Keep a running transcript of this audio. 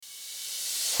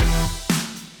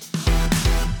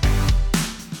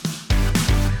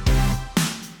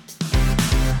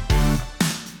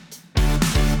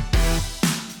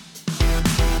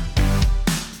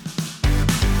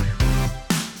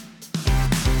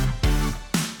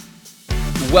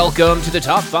Welcome to the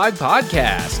Top 5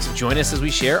 Podcast. Join us as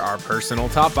we share our personal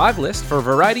Top 5 list for a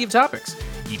variety of topics.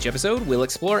 Each episode, we'll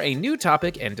explore a new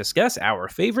topic and discuss our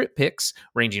favorite picks,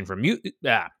 ranging from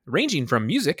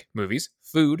music, movies,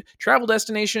 food, travel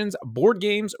destinations, board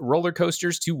games, roller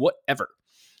coasters, to whatever.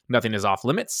 Nothing is off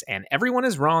limits, and everyone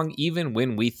is wrong even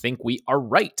when we think we are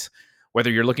right. Whether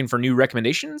you're looking for new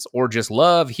recommendations or just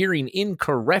love hearing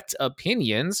incorrect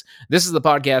opinions, this is the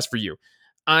podcast for you.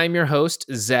 I'm your host,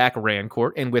 Zach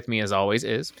Rancourt, and with me as always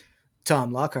is...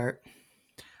 Tom Lockhart.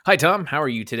 Hi, Tom. How are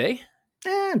you today?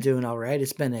 I'm doing all right.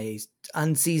 It's been a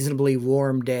unseasonably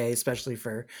warm day, especially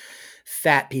for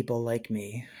fat people like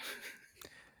me.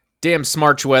 Damn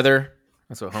smarch weather.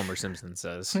 That's what Homer Simpson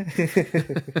says.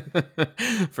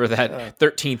 For that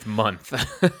 13th month.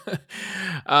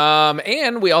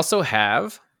 And we also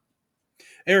have...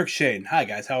 Eric Shane. Hi,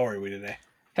 guys. How are we today?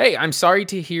 Hey, I'm sorry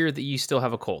to hear that you still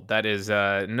have a cold. That is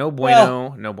no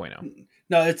bueno, no bueno.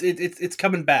 No, it's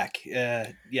coming back.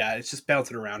 Yeah, it's just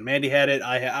bouncing around. Mandy had it.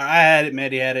 I had it.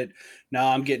 Mandy had it. Now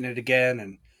I'm getting it again,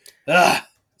 and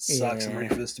sucks. Yeah. I'm ready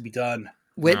for this to be done.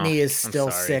 Whitney is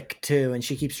still sick too, and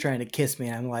she keeps trying to kiss me.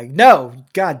 And I'm like, no,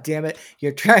 God damn it,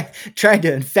 you're trying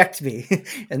to infect me,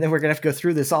 and then we're gonna have to go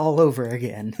through this all over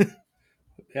again.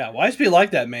 Yeah, wise be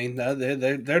like that, man.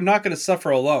 They're not going to suffer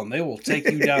alone. They will take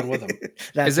you down with them.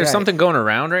 Is there something going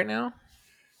around right now?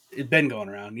 It's been going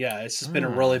around. Yeah, it's just been a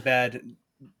really bad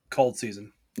cold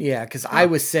season. Yeah, because I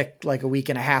was sick like a week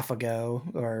and a half ago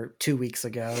or 2 weeks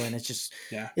ago, and it just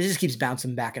keeps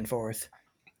bouncing back and forth.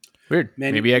 Weird.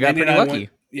 Maybe I got pretty lucky.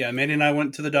 Mandy and I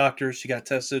went to the doctor. She got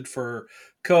tested for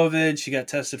COVID. She got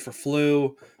tested for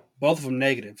flu. Both of them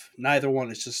negative. Neither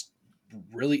one. It's just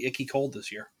really icky cold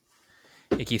this year.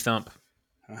 Icky thump.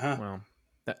 Uh-huh.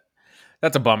 Well,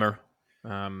 that's a bummer.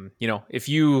 If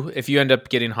you end up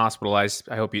getting hospitalized,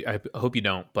 I hope you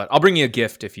don't. But I'll bring you a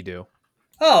gift if you do.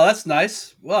 Oh, that's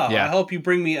nice. Wow. Yeah. I hope you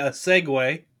bring me a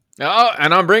Segway. Oh,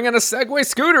 and I'm bringing a Segway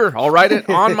scooter. I'll ride it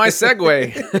on my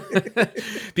Segway.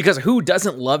 Because who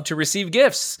doesn't love to receive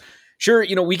gifts? Sure,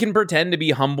 we can pretend to be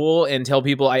humble and tell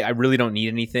people I really don't need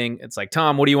anything. It's like,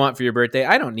 Tom, what do you want for your birthday?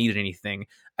 I don't need anything.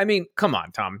 I mean, come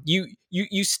on, Tom.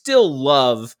 You still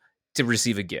love to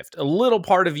receive a gift. A little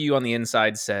part of you on the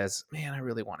inside says, man, I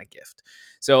really want a gift.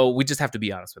 So we just have to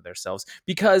be honest with ourselves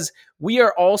because we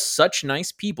are all such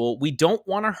nice people. We don't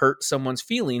want to hurt someone's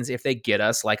feelings if they get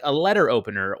us like a letter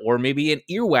opener or maybe an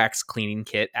earwax cleaning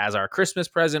kit as our Christmas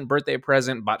present, birthday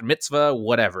present, bat mitzvah,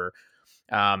 whatever.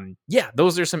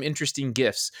 Those are some interesting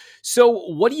gifts. So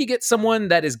what do you get someone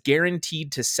that is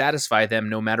guaranteed to satisfy them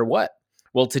no matter what?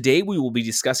 Well, today we will be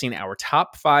discussing our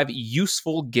top 5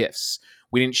 useful gifts.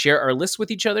 We didn't share our lists with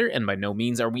each other, and by no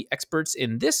means are we experts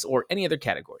in this or any other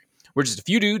category. We're just a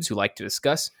few dudes who like to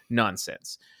discuss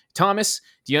nonsense. Thomas,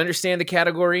 do you understand the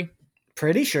category?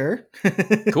 Pretty sure.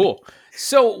 Cool.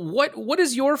 So what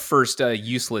is your first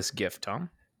useless gift,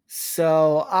 Tom?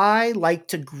 So I like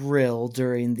to grill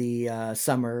during the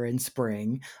summer and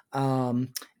spring.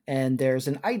 And there's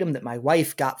an item that my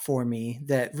wife got for me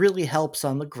that really helps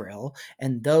on the grill.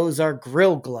 And those are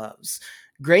grill gloves.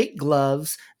 Great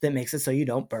gloves that makes it so you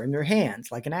don't burn your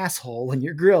hands like an asshole when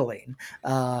you're grilling.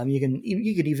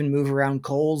 You could even move around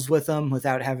coals with them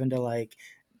without having to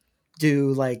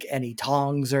do any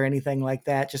tongs or anything like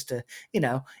that. Just to,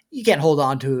 you can't hold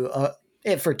on to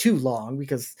it for too long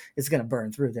because it's going to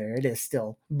burn through there. It is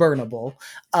still burnable.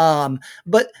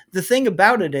 But the thing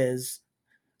about it is,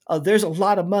 there's a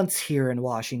lot of months here in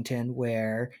Washington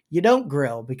where you don't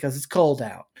grill because it's cold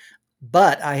out.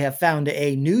 But I have found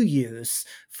a new use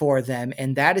for them,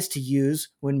 and that is to use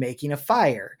when making a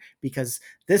fire, because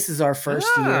this is our first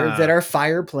year that our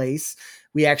fireplace,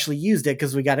 we actually used it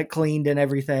because we got it cleaned and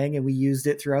everything, and we used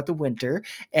it throughout the winter.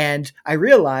 And I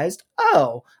realized,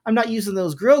 I'm not using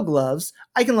those grill gloves.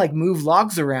 I can move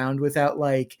logs around with a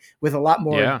lot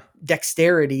more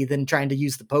dexterity than trying to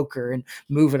use the poker and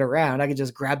move it around. I can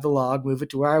just grab the log, move it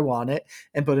to where I want it,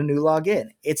 and put a new log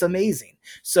in. It's amazing.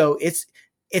 So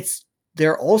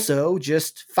they're also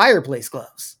just fireplace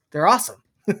gloves. They're awesome.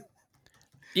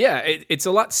 Yeah, it's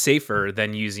a lot safer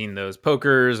than using those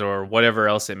pokers or whatever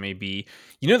else it may be.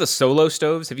 The Solo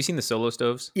stoves? Have you seen the Solo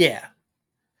stoves? Yeah.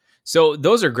 So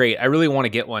those are great. I really want to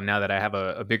get one now that I have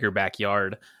a bigger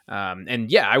backyard.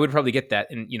 I would probably get that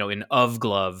in UV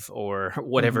glove or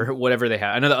whatever they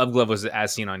have. I know the UV glove was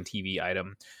as seen on TV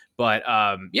item, but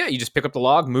you just pick up the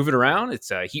log, move it around. It's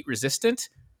heat resistant.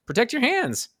 Protect your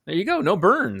hands. There you go. No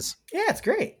burns. Yeah, it's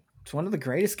great. It's one of the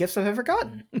greatest gifts I've ever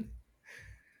gotten.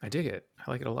 I dig it.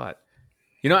 I like it a lot.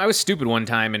 I was stupid one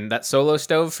time, and that Solo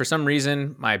stove, for some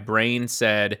reason, my brain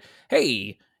said,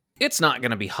 hey, it's not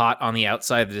going to be hot on the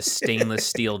outside of this stainless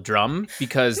steel drum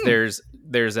because there's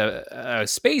a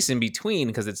space in between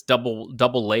because it's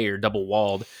double layered, double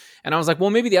walled. And I was like, well,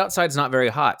 maybe the outside's not very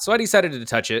hot. So I decided to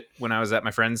touch it when I was at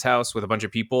my friend's house with a bunch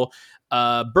of people.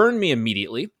 Burned me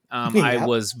immediately. I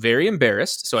was very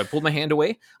embarrassed. So I pulled my hand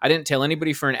away. I didn't tell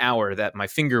anybody for an hour that my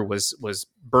finger was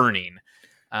burning.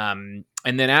 And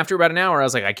then after about an hour, I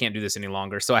was like, I can't do this any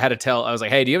longer. So I was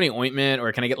like, hey, do you have any ointment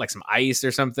or can I get like some ice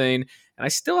or something? And I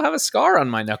still have a scar on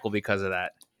my knuckle because of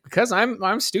that. Because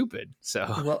I'm stupid. So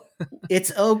well,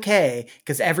 it's okay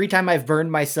because every time I've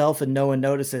burned myself and no one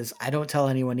notices, I don't tell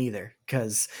anyone either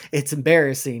because it's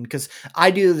embarrassing. Because I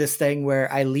do this thing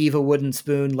where I leave a wooden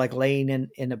spoon like laying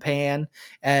in a pan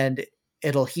and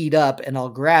it'll heat up and I'll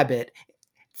grab it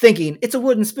thinking it's a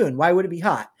wooden spoon. Why would it be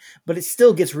hot? But it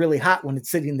still gets really hot when it's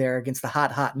sitting there against the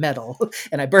hot metal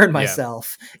and I burn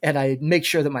myself and I make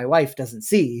sure that my wife doesn't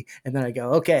see. And then I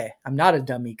go, okay, I'm not a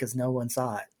dummy because no one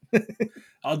saw it.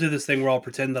 I'll do this thing where I'll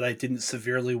pretend that I didn't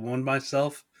severely wound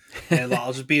myself, and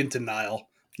I'll just be in denial.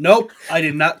 Nope, I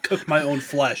did not cook my own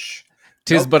flesh.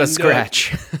 'Tis but a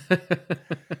scratch.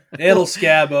 It'll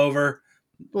scab over.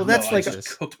 Well, that's I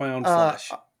just cooked my own flesh.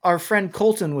 Our friend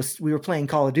Colton we were playing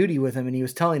Call of Duty with him, and he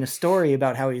was telling a story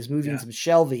about how he was moving some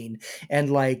shelving, and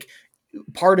like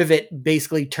part of it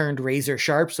basically turned razor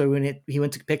sharp. So when he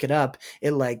went to pick it up,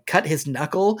 it like cut his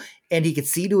knuckle and he could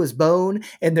see to his bone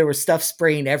and there was stuff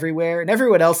spraying everywhere and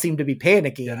everyone else seemed to be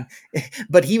panicking,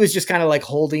 but he was just kind of like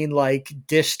holding like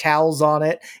dish towels on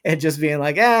it and just being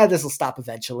like, this will stop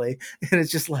eventually. And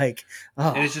it's just like,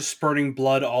 and it's just spurting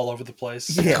blood all over the place.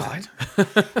 Yeah.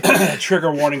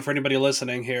 Trigger warning for anybody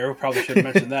listening here. Probably should have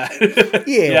mentioned that.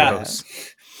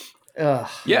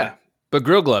 Yeah. But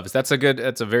grill gloves, that's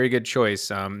a very good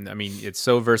choice. I mean, it's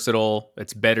so versatile.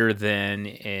 It's better than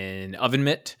an oven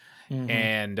mitt. Mm-hmm.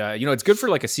 And, it's good for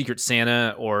like a Secret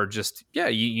Santa or just,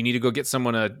 you need to go get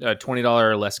someone a $20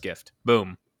 or less gift.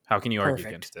 Boom. How can you argue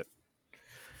against it?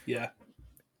 Yeah.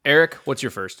 Eric, what's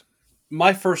your first?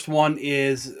 My first one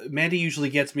is Mandy usually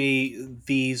gets me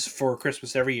these for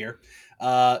Christmas every year.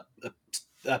 A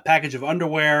package of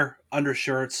underwear,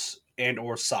 undershirts, and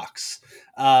or socks.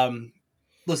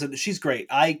 Listen, she's great.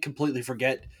 I completely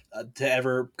forget to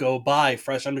ever go buy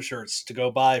fresh undershirts, to go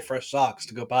buy fresh socks,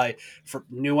 to go buy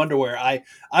new underwear. I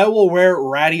will wear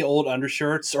ratty old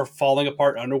undershirts or falling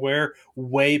apart underwear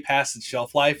way past its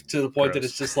shelf life to the point that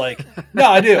it's just like, no,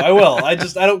 I do. I will. I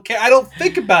don't care. I don't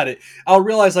think about it. I'll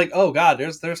realize like, oh God,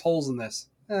 there's holes in this.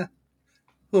 Who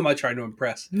am I trying to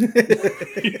impress?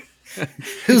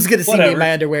 Who's going to see me in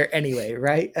my underwear anyway,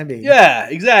 right? I mean, yeah,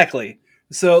 exactly.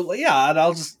 So yeah, and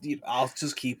I'll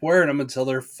just keep wearing them until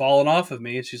they're falling off of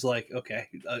me. And she's like, okay,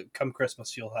 come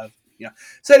Christmas, you'll have,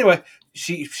 So anyway,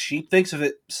 she thinks of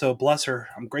it. So bless her.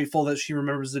 I'm grateful that she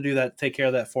remembers to do that, take care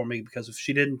of that for me, because if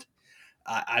she didn't,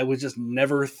 I would just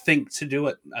never think to do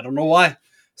it. I don't know why.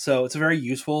 So it's a very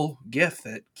useful gift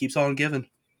that keeps on giving.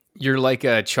 You're like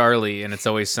Charlie, and It's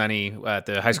Always Sunny at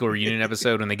the high school reunion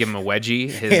episode when they give him a wedgie.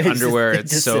 His underwear,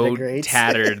 it's so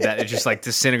tattered that it just like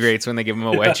disintegrates when they give him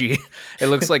a wedgie. It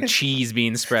looks like cheese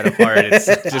being spread apart. It's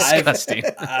disgusting.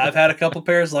 I've had a couple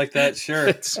pairs like that. Sure,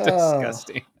 it's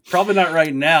disgusting. Probably not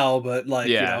right now, but like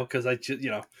because I just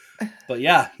But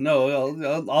yeah,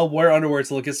 no, I'll wear underwear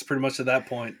till it gets pretty much to that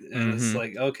point, and it's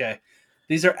like, okay,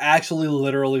 these are actually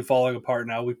literally falling apart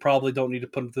now. We probably don't need to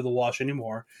put them through the wash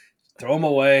anymore. Throw them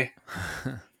away.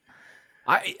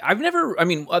 I've never,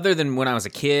 other than when I was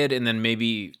a kid and then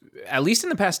maybe at least in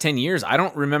the past 10 years, I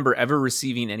don't remember ever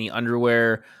receiving any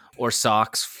underwear or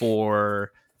socks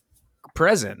for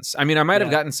presents. I mean, I might have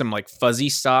gotten some like fuzzy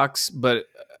socks, but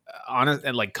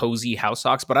and like cozy house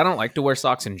socks, but I don't like to wear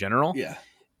socks in general. Yeah.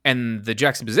 And the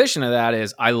juxtaposition of that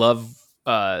is I love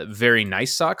very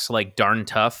nice socks like Darn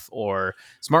Tough or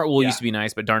Smart Wool used to be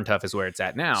nice, but Darn Tough is where it's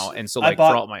at now. And so like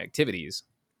for all my activities.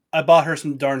 I bought her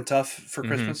some Darn Tough for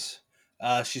Christmas.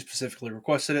 She specifically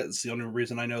requested it. It's the only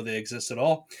reason I know they exist at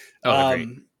all. Great.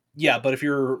 Yeah, but if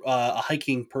you're a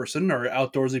hiking person or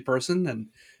outdoorsy person, then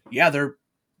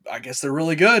I guess they're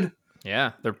really good.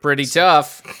 Yeah, they're pretty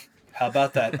tough. How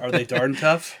about that? Are they darn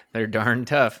tough? They're darn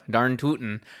tough. Darn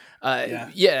tootin'.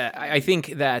 I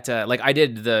think that like I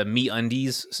did the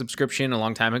MeUndies subscription a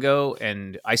long time ago,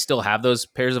 and I still have those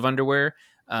pairs of underwear.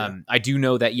 I do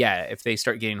know that, if they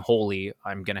start getting holy,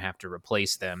 I'm going to have to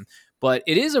replace them. But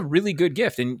it is a really good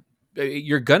gift, and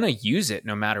you're going to use it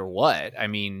no matter what. I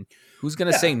mean, who's going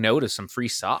to say no to some free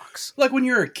socks? Like when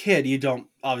you're a kid, you don't,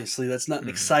 obviously, that's not an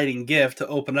exciting gift to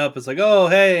open up. It's like, oh,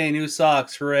 hey, new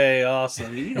socks, hooray,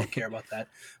 awesome. You don't care about that.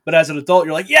 But as an adult,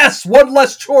 you're like, yes, one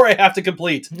less chore I have to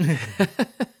complete.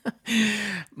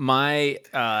 My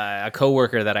a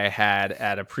coworker that I had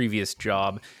at a previous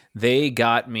job, they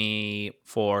got me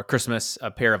for Christmas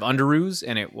a pair of underoos,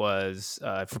 and it was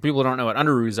for people who don't know what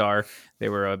underoos are. They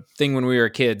were a thing when we were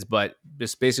kids, but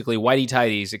just basically whitey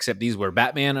tighties, except these were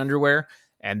Batman underwear,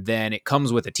 and then it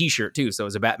comes with a T-shirt too, so it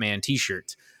was a Batman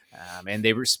T-shirt. And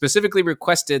they were specifically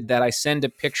requested that I send a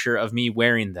picture of me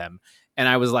wearing them, and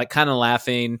I was like kind of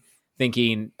laughing,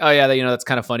 thinking, "Oh yeah, that's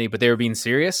kind of funny," but they were being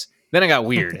serious. Then I got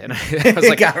weird, and I was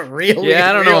like, got real "Yeah,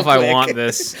 I don't know if quick. I want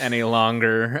this any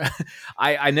longer."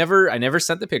 I never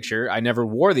sent the picture. I never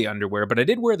wore the underwear, but I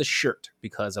did wear the shirt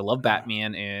because I love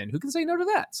Batman, and who can say no to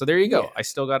that? So there you go. Yeah. I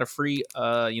still got a free,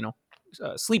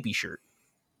 sleepy shirt.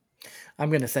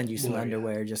 I'm gonna send you some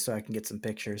underwear just so I can get some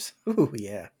pictures. Ooh,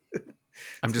 yeah.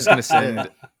 I'm just gonna send.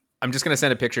 I'm just gonna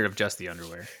send a picture of just the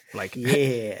underwear. Like,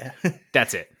 yeah,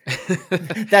 that's it.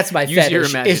 That's my Use your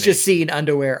fetish. It's just seeing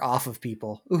underwear off of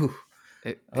people. Ooh.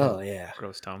 Oh yeah.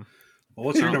 Gross, Tom. Well,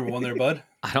 what's your number one there, bud?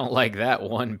 I don't like that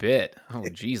one bit. Oh,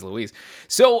 geez, Louise.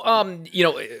 So,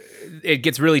 it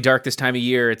gets really dark this time of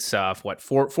year. It's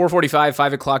 4:45,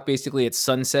 5 o'clock. Basically, it's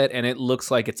sunset, and it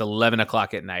looks like it's 11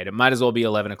 o'clock at night. It might as well be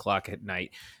 11 o'clock at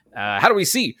night. How do we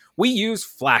see? We use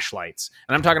flashlights,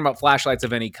 and I'm talking about flashlights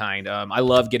of any kind. I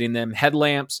love getting them.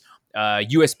 Headlamps,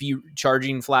 USB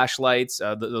charging flashlights,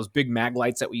 those big mag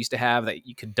lights that we used to have that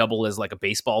you could double as like a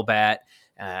baseball bat.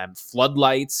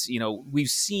 Floodlights. We've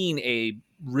seen a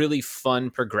really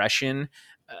fun progression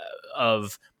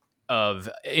of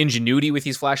ingenuity with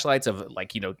these flashlights, of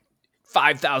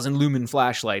 5,000 lumen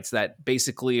flashlights that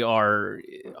basically are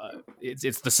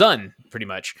it's the sun pretty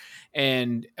much.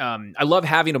 And I love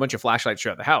having a bunch of flashlights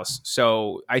throughout the house.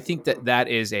 So I think that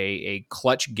is a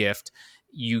clutch gift.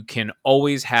 You can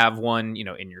always have one,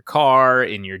 in your car,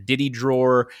 in your Diddy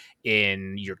drawer,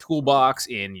 in your toolbox,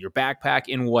 in your backpack,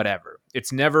 in whatever.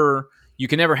 You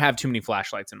can never have too many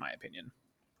flashlights, in my opinion.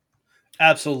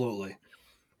 Absolutely.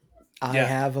 I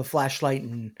have a flashlight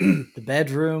in the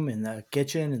bedroom, in the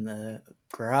kitchen, in the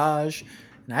garage,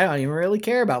 and I don't even really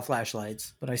care about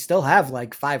flashlights, but I still have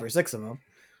like 5 or 6 of them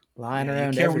lying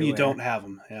around You care everywhere. when you don't have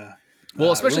them. Yeah.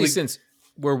 Well, especially since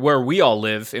we're where we all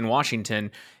live in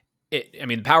Washington.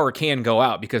 The power can go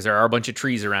out because there are a bunch of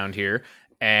trees around here,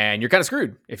 and you're kind of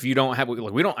screwed if you don't have. I'm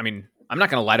not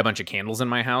going to light a bunch of candles in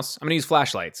my house. I'm going to use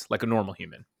flashlights like a normal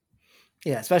human.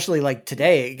 Yeah, especially like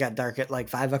today, it got dark at like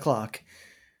 5 o'clock.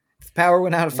 If the power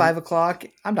went out at 5 o'clock,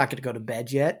 I'm not going to go to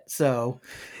bed yet, so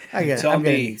I'm going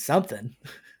to need something.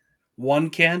 1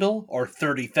 candle or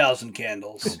 30,000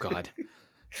 candles? Oh, God.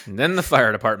 And then the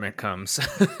fire department comes.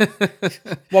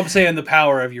 Well, I'm saying the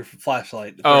power of your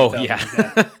flashlight. Oh,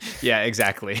 yeah. Yeah,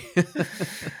 exactly.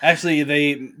 Actually,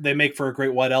 they make for a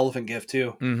great white elephant gift,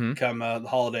 too, mm-hmm. come the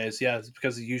holidays. Yeah, it's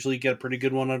because you usually get a pretty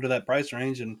good one under that price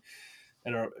range, and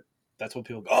that's what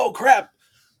people go, oh, crap.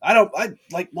 I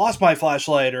lost my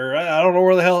flashlight, or I don't know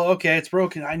where the hell. Okay, it's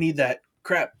broken. I need that.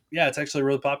 Crap. Yeah, it's actually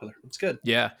really popular. It's good.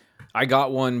 Yeah. I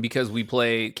got one because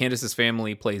Candace's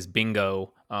family plays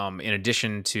bingo. In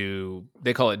addition to,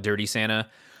 they call it Dirty Santa,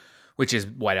 which is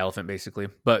white elephant basically,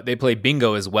 but they play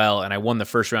bingo as well. And I won the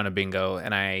first round of bingo,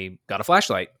 and I got a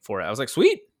flashlight for it. I was like,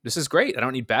 sweet, this is great. I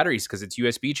don't need batteries because it's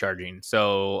USB charging.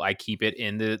 So I keep it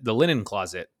in the linen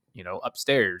closet,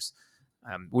 upstairs.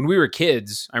 When we were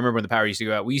kids, I remember when the power used to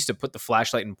go out, we used to put the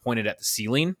flashlight and point it at the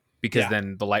ceiling because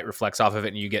then the light reflects off of it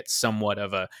and you get somewhat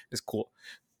of this cool,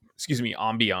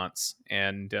 ambiance.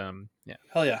 And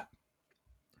hell yeah.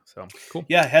 So cool.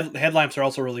 Yeah, headlamps are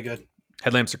also really good.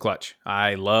 Headlamps are clutch.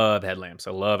 I love headlamps.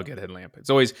 I love a good headlamp. It's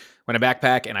always when I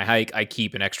backpack and I hike, I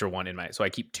keep an extra one so I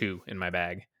keep 2 in my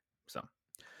bag. So,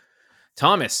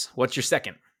 Thomas, what's your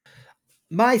second?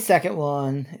 My second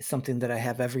one is something that I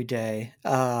have every day.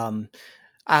 So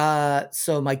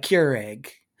my Keurig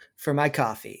for my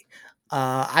coffee.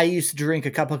 I used to drink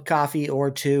a cup of coffee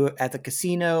or 2 at the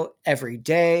casino every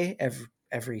day,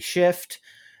 every shift.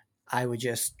 I would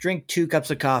just drink 2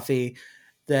 cups of coffee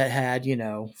that had,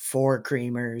 4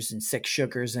 creamers and 6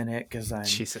 sugars in it because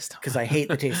I hate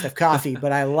the taste of coffee,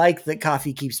 but I like that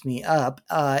coffee keeps me up.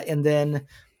 And then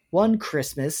one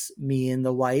Christmas, me and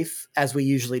the wife, as we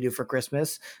usually do for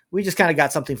Christmas, we just kind of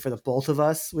got something for the both of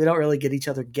us. We don't really get each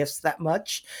other gifts that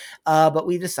much, but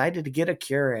we decided to get a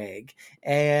Keurig,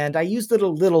 and I used it a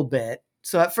little bit.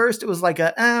 So at first it was like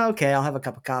okay, I'll have a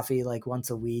cup of coffee like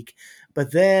once a week.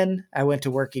 But then I went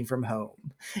to working from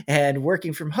home, and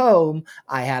working from home,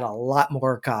 I had a lot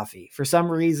more coffee. For some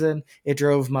reason, it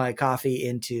drove my coffee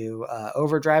into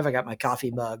overdrive. I got my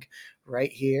coffee mug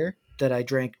right here that I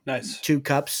drank 2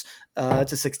 cups.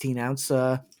 It's a 16-ounce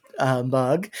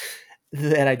mug.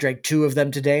 and I drank 2 of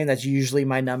them today, and that's usually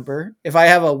my number. If I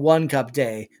have a 1-cup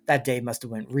day, that day must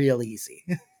have went real easy.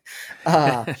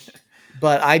 uh,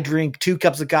 but I drink 2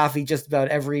 cups of coffee just about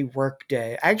every work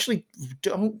day. I actually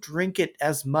don't drink it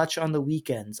as much on the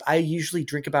weekends. I usually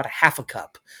drink about a half a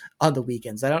cup on the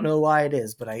weekends. I don't know why it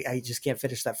is, but I just can't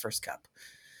finish that first cup.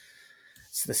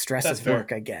 It's the stress That's of fair.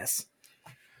 work, I guess.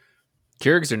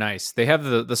 Keurigs are nice. They have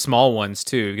the small ones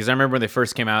too, because I remember when they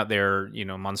first came out, they're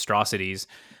monstrosities,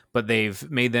 but they've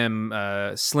made them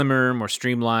slimmer, more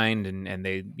streamlined, and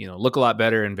they look a lot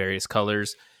better in various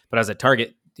colors. But I was at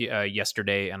Target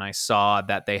yesterday, and I saw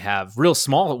that they have real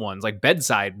small ones, like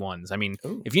bedside ones. I mean,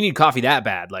 Ooh. if you need coffee that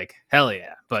bad, like hell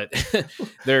yeah! But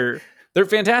they're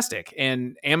fantastic.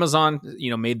 And Amazon,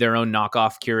 made their own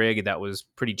knockoff Keurig that was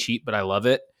pretty cheap, but I love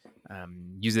it.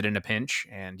 Use it in a pinch,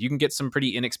 and you can get some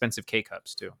pretty inexpensive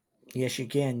K-Cups too. Yes, you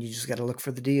can. You just got to look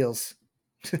for the deals.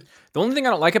 The only thing I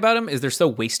don't like about them is they're so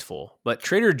wasteful, but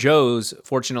Trader Joe's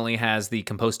fortunately has the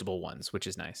compostable ones, which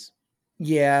is nice.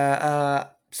 Yeah,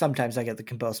 sometimes I get the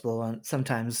compostable one.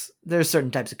 Sometimes there's certain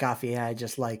types of coffee I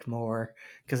just like more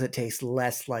because it tastes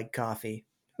less like coffee.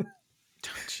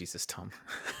 Jesus, Tom.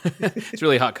 It's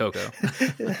really hot cocoa.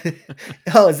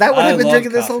 Oh, is that what I I've been love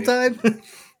drinking this whole coffee. time?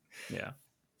 Yeah.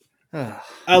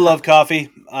 I love coffee.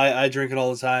 I drink it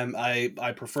all the time.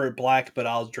 I prefer it black, but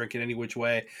I'll drink it any which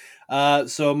way.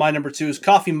 So my number 2 is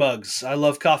coffee mugs. I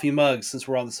love coffee mugs since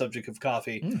we're on the subject of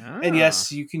coffee. And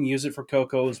yes, you can use it for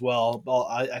cocoa as well.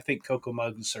 I think cocoa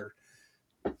mugs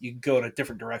you can go in a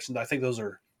different direction. I think those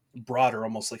are broader,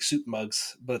 almost like soup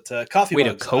mugs. But coffee Wait,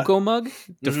 mugs. a cocoa mug?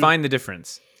 Define the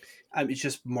difference. I mean, it's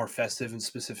just more festive and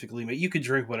specifically, but you could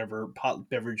drink whatever hot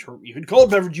beverage or even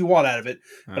cold beverage you want out of it.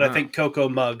 But I think cocoa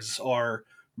mugs are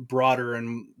broader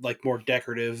and like more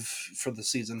decorative for the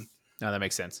season. No, that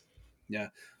makes sense. Yeah,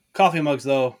 coffee mugs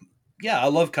though. Yeah, I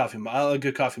love coffee. I love a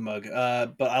good coffee mug.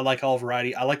 But I like all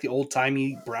variety. I like the old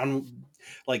timey brown,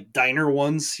 like diner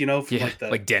ones. From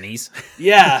like Denny's.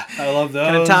 Yeah, I love those.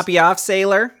 Can I top you off,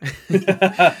 sailor?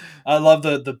 I love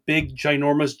the big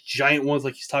ginormous giant ones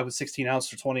like he's talking about 16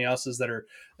 ounces or 20 ounces that are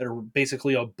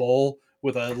basically a bowl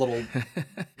with a little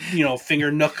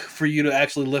finger nook for you to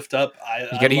actually lift up.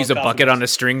 You got to use a bucket on a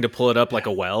string to pull it up like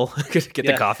a well. Get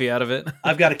the coffee out of it.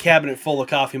 I've got a cabinet full of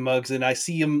coffee mugs and I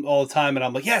see them all the time and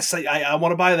I'm like, yes, I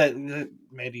want to buy that.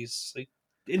 Mandy's like,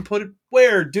 input it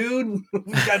where, dude?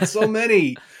 We've got so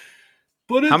many.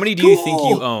 But how many do you think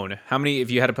you own? How many,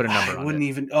 if you had to put a number on it? I wouldn't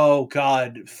even. Oh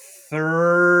God,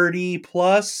 30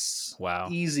 plus. Wow,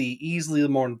 easily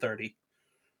more than 30.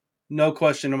 No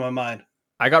question in my mind.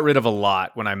 I got rid of a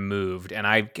lot when I moved, and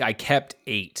I kept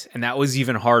 8, and that was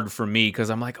even hard for me because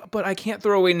I'm like, but I can't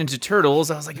throw away Ninja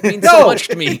Turtles. I was like, it means so much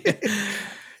to me.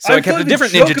 So I kept a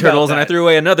different Ninja Turtles, and I threw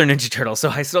away another Ninja Turtle, so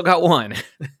I still got one.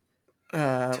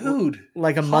 Dude,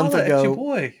 like a month ago,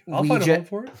 boy. I'll find a home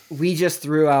for it. We just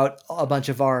threw out a bunch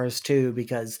of ours too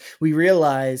because we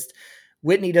realized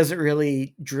Whitney doesn't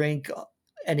really drink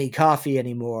any coffee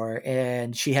anymore,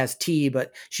 and she has tea,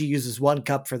 but she uses 1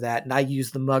 cup for that, and I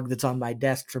use the mug that's on my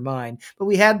desk for mine. But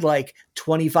we had like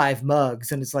 25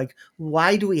 mugs, and it's like,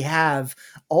 why do we have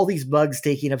all these mugs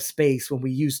taking up space when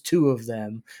we use 2 of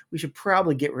them? We should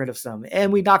probably get rid of some,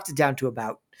 and we knocked it down to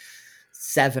about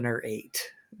 7 or 8.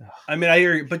 I mean, I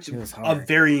hear you, but of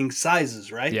varying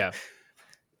sizes, right? Yeah.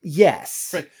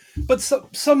 Yes. Right. But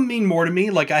some mean more to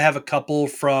me. Like I have a couple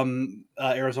from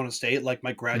Arizona State, like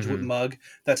my graduate mug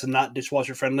that's not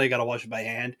dishwasher friendly. I got to wash it by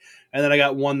hand. And then I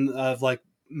got one of like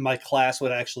my class,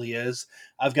 what it actually is.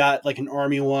 I've got like an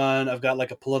Army one. I've got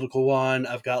like a political one.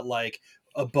 I've got like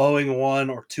a Boeing one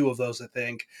or 2 of those, I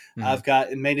think.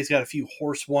 And Mandy's got a few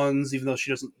horse ones, even though she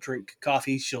doesn't drink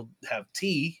coffee, she'll have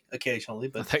tea occasionally.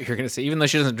 But I thought you were going to say, even though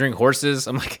she doesn't drink horses,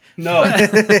 I'm like, no.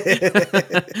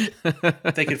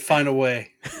 They could find a way.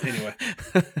 Anyway,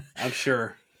 I'm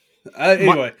sure.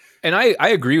 Anyway. And I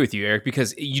agree with you, Eric,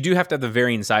 because you do have to have the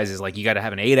varying sizes. Like you got to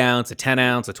have an 8 ounce, a 10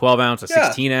 ounce, a 12 ounce, a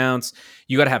 16 ounce.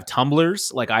 You got to have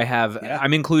tumblers. Like I have,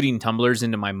 I'm including tumblers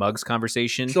into my mugs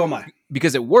conversation. So am I.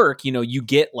 Because at work, you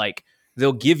get like,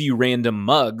 they'll give you random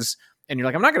mugs and you're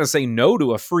like, I'm not going to say no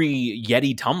to a free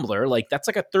Yeti tumbler. Like that's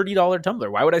like a $30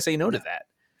 tumbler. Why would I say no to that?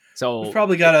 So we've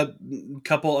probably got a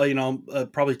couple,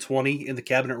 probably 20 in the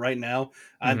cabinet right now.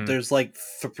 There's like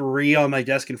 3 on my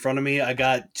desk in front of me. I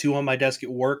got 2 on my desk at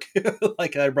work,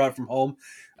 like I brought from home.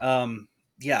 A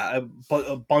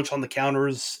bunch on the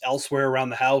counters elsewhere around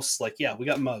the house. Like, yeah, we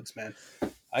got mugs, man.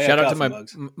 I Shout got out to coffee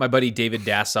mugs. my buddy David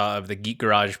Dassaw of the Geek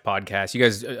Garage podcast. You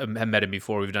guys have met him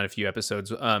before. We've done a few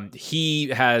episodes. He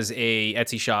has a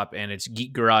Etsy shop and it's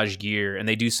Geek Garage Gear, and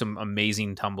they do some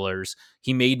amazing tumblers.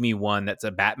 He made me one that's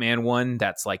a Batman one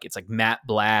that's like it's like matte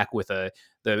black with the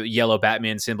yellow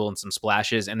Batman symbol and some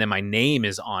splashes, and then my name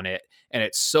is on it, and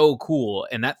it's so cool.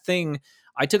 And that thing,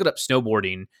 I took it up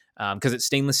snowboarding because it's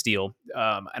stainless steel,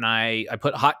 and I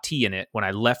put hot tea in it when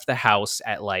I left the house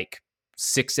at like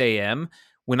 6 a.m.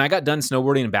 When I got done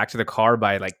snowboarding and back to the car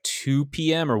by like 2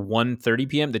 p.m. or 1:30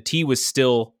 p.m., the tea was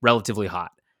still relatively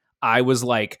hot. I was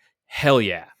like, hell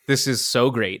yeah, this is so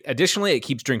great. Additionally, it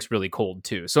keeps drinks really cold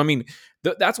too. So, I mean,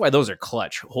 that's why those are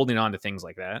clutch, holding on to things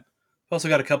like that. Also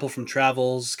got a couple from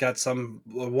Travels. Got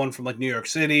one from like New York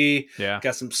City. Yeah.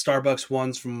 Got some Starbucks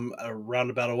ones from a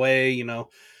roundabout away.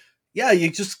 Yeah, you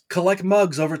just collect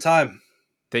mugs over time.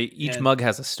 Each mug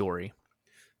has a story.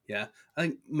 Yeah, I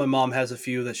think my mom has a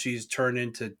few that she's turned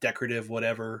into decorative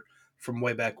whatever from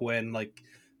way back when. Like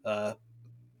a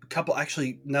couple,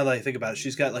 actually, now that I think about it,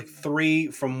 she's got like 3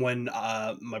 from when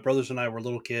my brothers and I were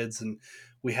little kids, and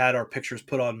we had our pictures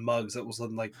put on mugs. That was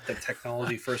when like the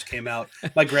technology first came out.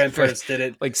 My grandparents did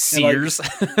it, like Sears.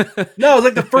 No, it was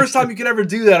like the first time you could ever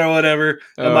do that or whatever.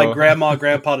 And my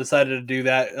grandpa decided to do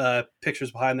that.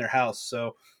 Pictures behind their house,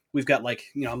 so we've got like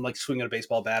I'm like swinging a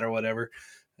baseball bat or whatever.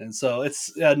 And so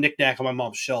it's a knickknack on my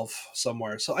mom's shelf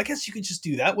somewhere. So I guess you could just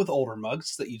do that with older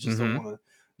mugs that you just don't want to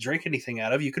drink anything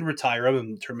out of. You can retire them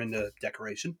and turn them into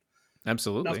decoration.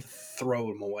 Absolutely. Not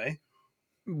throw them away.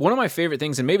 One of my favorite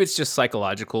things, and maybe it's just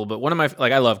psychological, but one of my,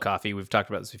 like, I love coffee. We've talked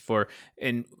about this before.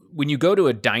 And when you go to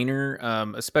a diner,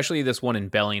 especially this one in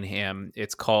Bellingham,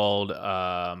 it's called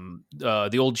the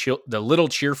Little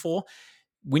Cheerful.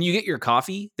 When you get your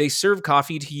coffee, they serve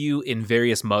coffee to you in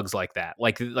various mugs like that,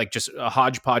 like just a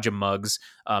hodgepodge of mugs,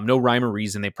 no rhyme or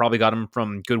reason. They probably got them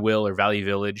from Goodwill or Value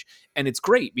Village, and it's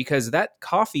great because that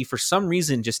coffee, for some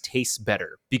reason, just tastes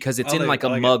better because it's in like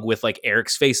a mug with like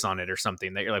Eric's face on it or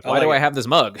something. That you're like, why do I have this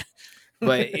mug?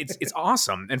 But it's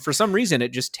awesome, and for some reason, it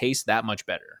just tastes that much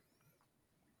better.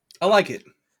 I like it.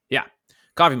 Yeah,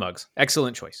 coffee mugs,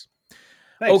 excellent choice.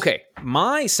 Thanks. Okay,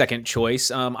 my second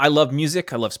choice. I love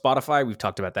music. I love Spotify. We've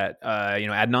talked about that,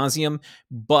 ad nauseum.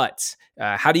 But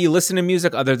how do you listen to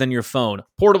music other than your phone?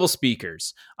 Portable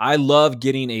speakers. I love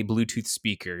getting a Bluetooth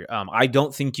speaker. I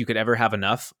don't think you could ever have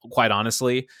enough, quite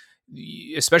honestly.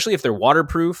 Especially if they're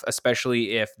waterproof.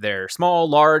 Especially if they're small,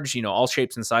 large, all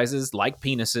shapes and sizes, like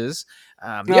penises.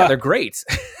 Yeah, they're great.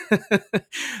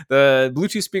 The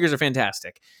Bluetooth speakers are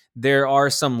fantastic. There are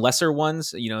some lesser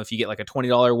ones. If you get like a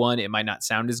 $20 one, it might not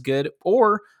sound as good.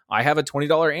 Or I have a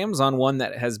 $20 Amazon one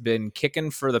that has been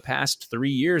kicking for the past 3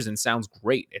 years and sounds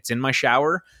great. It's in my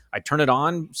shower. I turn it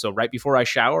on. So right before I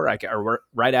shower, or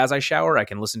right as I shower, I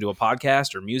can listen to a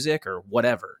podcast or music or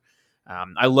whatever.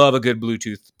 I love a good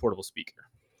Bluetooth portable speaker.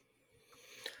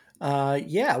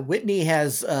 Yeah, Whitney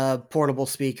has portable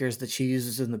speakers that she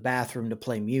uses in the bathroom to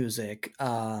play music.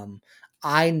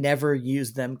 I never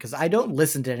use them because I don't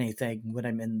listen to anything when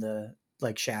I'm in the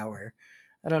shower.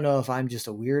 I don't know if I'm just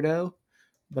a weirdo,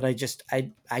 but I just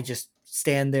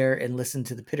stand there and listen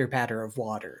to the pitter patter of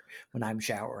water when I'm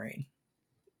showering.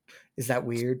 Is that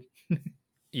weird?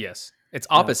 Yes. It's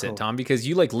opposite, cool. Tom, because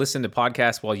you listen to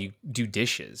podcasts while you do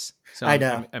dishes. So I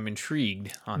know. I'm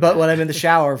intrigued on that. But when I'm in the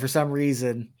shower, for some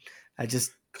reason, I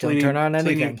just don't turn on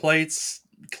anything.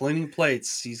 Cleaning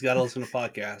plates. He's got to listen to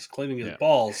podcasts. Cleaning his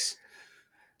balls.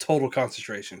 Total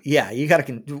concentration. Yeah, you got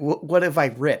to. What if I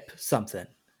rip something?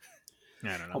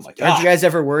 I don't know. Oh my God. Aren't you guys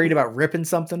ever worried about ripping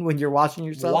something when you're washing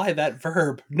yourself? Why that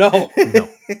verb? No.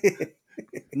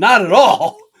 Not at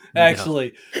all.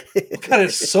 Actually, what kind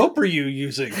of soap are you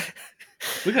using?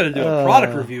 We got to do a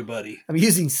product review, buddy. I'm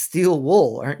using steel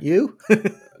wool, aren't you?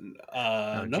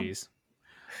 No. Jeez.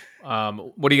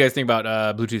 What do you guys think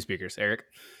about Bluetooth speakers, Eric?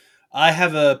 I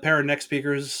have a pair of neck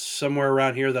speakers somewhere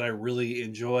around here that I really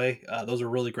enjoy. Those are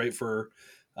really great for,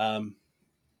 when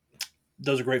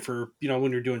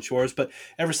you're doing chores. But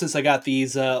ever since I got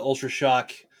these Ultra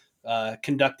Shock bone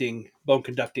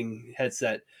conducting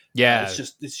headset,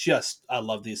 it's just I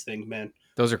love these things, man.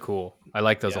 Those are cool. I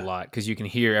like those a lot because you can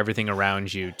hear everything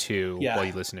around you too while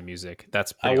you listen to music.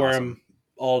 That's pretty I wear awesome. them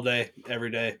all day, every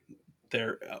day.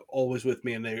 They're always with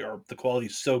me, and the quality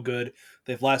is so good.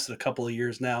 They've lasted a couple of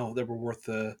years now. They were worth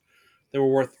the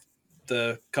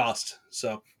cost.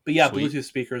 So, but yeah, sweet. Bluetooth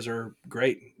speakers are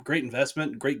great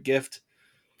investment, great gift.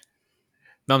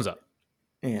 Thumbs up.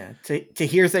 Yeah, to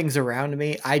hear things around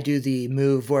me, I do the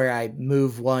move where I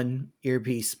move one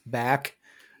earpiece back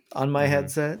on my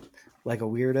headset like a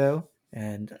weirdo.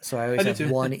 And so I I always do have too.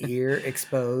 one ear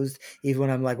exposed. Even when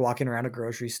I'm like walking around a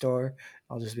grocery store,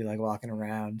 I'll just be like walking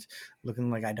around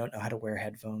looking like I don't know how to wear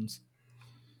headphones.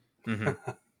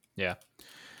 Mm-hmm. Yeah.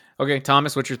 Okay,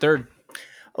 Thomas, what's your third?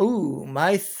 Oh,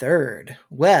 my third.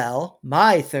 Well,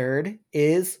 my third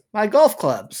is my golf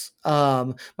clubs.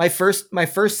 My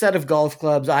first set of golf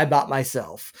clubs I bought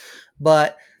myself,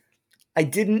 but I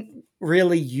didn't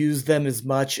really use them as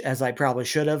much as I probably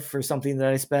should have for something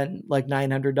that I spent like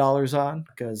 $900 on,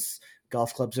 because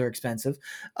golf clubs are expensive.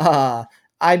 Uh,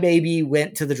 I maybe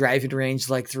went to the driving range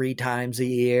like 3 times a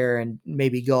year and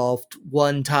maybe golfed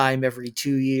one time every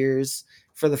 2 years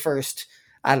for the first,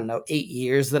 I don't know, 8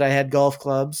 years that I had golf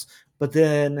clubs. But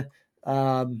then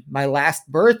my last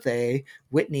birthday,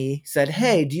 Whitney said,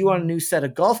 "Hey, do you want a new set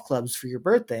of golf clubs for your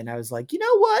birthday?" And I was like, "You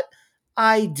know what?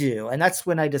 I do." And that's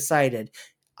when I decided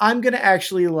I'm going to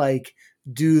actually like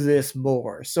do this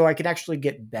more so I can actually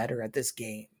get better at this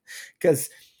game. Because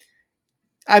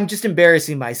I'm just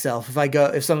embarrassing myself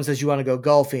if someone says you want to go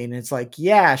golfing, and it's like,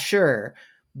 yeah, sure,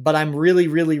 but I'm really,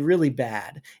 really, really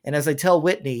bad. And as I tell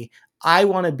Whitney, I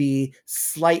want to be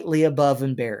slightly above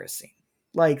embarrassing.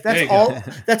 Like There you go.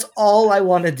 that's all I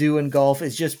want to do in golf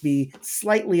is just be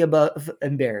slightly above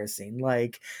embarrassing.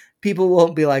 Like people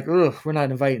won't be like, "Ugh, we're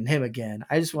not inviting him again."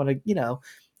 I just want to,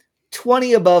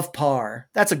 20 above par.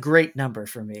 That's a great number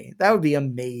for me. That would be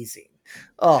amazing.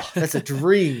 Oh, that's a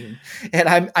dream. And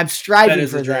I'm That striving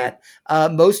is a for dream.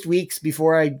 that. Most weeks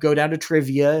before I go down to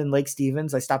trivia in Lake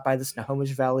Stevens, I stop by the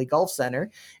Snohomish Valley Golf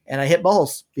Center and I hit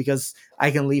balls because I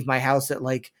can leave my house at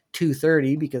like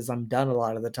 2:30 because I'm done a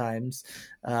lot of the times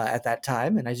at that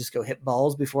time. And I just go hit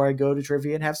balls before I go to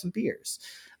trivia and have some beers.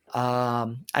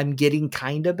 I'm getting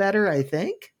kind of better, I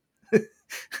think.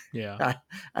 Yeah.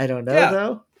 I don't know Yeah.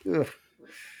 though. Ugh.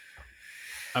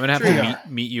 I'm gonna have Sure to you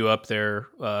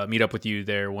meet up with you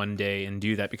there one day and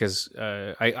do that because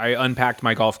I unpacked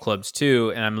my golf clubs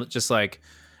too, and I'm just like,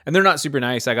 and they're not super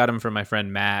nice. I got them from my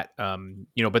friend Matt,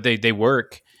 but they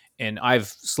work, and I've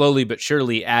slowly but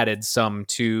surely added some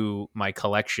to my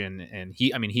collection. And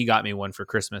he got me one for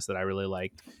Christmas that I really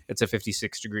liked. It's a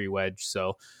 56-degree wedge,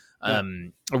 so. Yeah.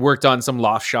 I worked on some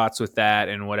loft shots with that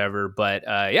and whatever, but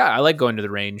yeah, I like going to the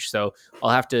range. So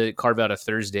I'll have to carve out a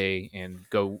Thursday and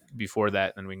go before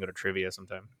that, and we can go to trivia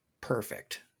sometime.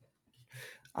 Perfect.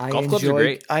 Golf clubs are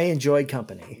great. I enjoy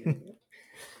company.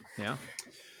 Yeah.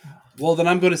 Well, then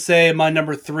I'm going to say my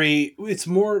number 3. It's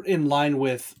more in line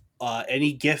with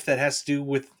any gift that has to do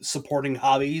with supporting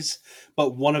hobbies,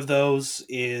 but one of those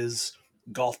is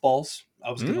golf balls.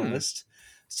 I was going to list.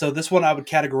 So this one I would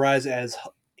categorize as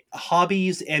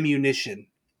hobbies ammunition.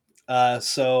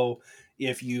 So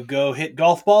if you go hit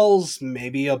golf balls,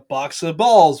 maybe a box of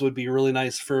balls would be really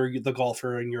nice for the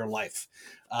golfer in your life.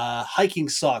 Hiking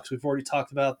socks, we've already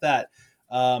talked about that.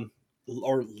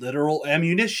 Or literal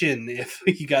ammunition if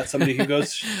you got somebody who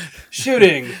goes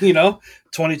shooting,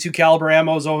 22 caliber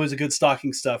ammo is always a good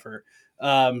stocking stuffer.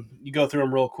 You go through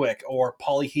them real quick. Or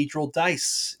polyhedral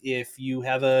dice if you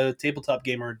have a tabletop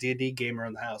gamer or D&D gamer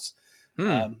in the house.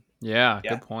 Yeah,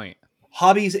 good point.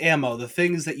 Hobbies, ammo, the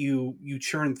things that you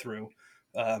churn through,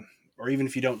 or even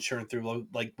if you don't churn through,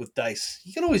 like with dice,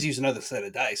 you can always use another set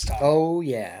of dice, Tom. Oh,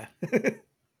 yeah.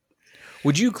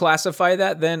 Would you classify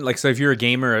that then? Like, so if you're a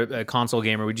gamer, a console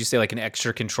gamer, would you say like an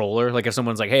extra controller? Like if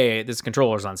someone's like, hey, this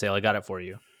controller's on sale, I got it for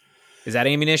you. Is that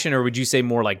ammunition, or would you say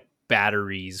more like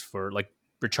batteries for like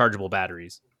rechargeable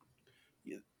batteries?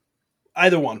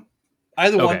 Either one.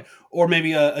 Or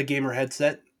maybe a gamer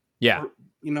headset. Yeah. Or,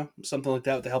 something like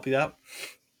that to help you out.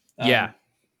 Yeah.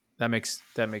 That makes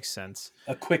sense.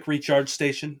 A quick recharge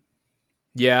station.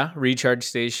 Yeah, recharge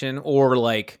station, or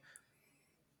like,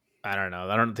 I don't know.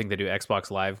 I don't think they do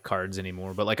Xbox Live cards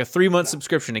anymore, but like a 3-month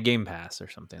subscription to Game Pass or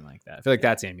something like that. I feel like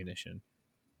that's ammunition.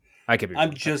 I could be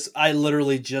wrong. I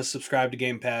literally just subscribed to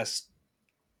Game Pass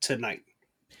tonight.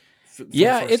 For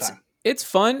it's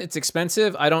fun. It's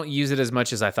expensive. I don't use it as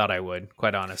much as I thought I would,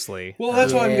 quite honestly. Well,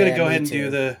 that's why I'm going to go me ahead and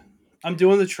too. I'm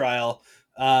doing the trial.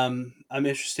 I'm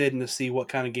interested in to see what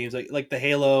kind of games like the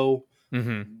Halo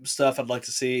stuff I'd like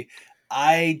to see.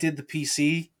 I did the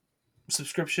PC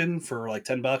subscription for like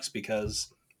 $10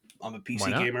 because I'm a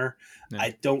PC gamer. Yeah.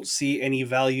 I don't see any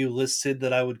value listed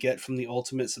that I would get from the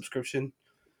Ultimate subscription.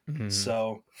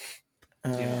 So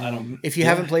if you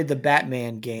haven't played the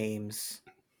Batman games,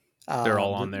 they're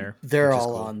all on there. They're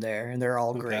all on there, and they're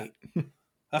all great.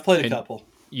 I've played a couple.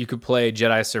 You could play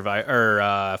Jedi Survivor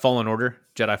or Fallen Order.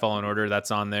 Jedi Fallen Order,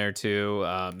 that's on there too.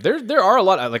 There are a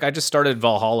lot. Like I just started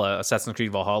Valhalla, Assassin's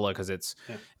Creed Valhalla, because it's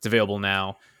available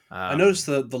now. I noticed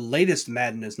the latest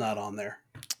Madden is not on there.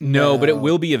 No, but it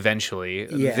will be eventually.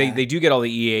 Yeah. They do get all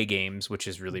the EA games, which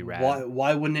is really rad.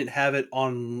 Why wouldn't it have it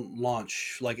on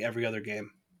launch like every other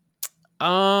game?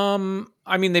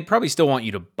 I mean, they probably still want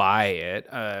you to buy it.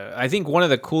 I think one of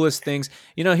the coolest things,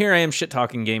 here I am shit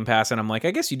talking Game Pass, and I'm like,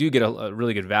 I guess you do get a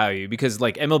really good value because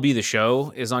like MLB The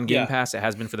Show is on Game Pass. It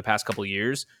has been for the past couple of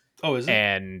years. Oh, is it?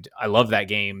 And I love that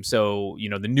game. So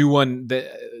the new one,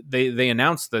 they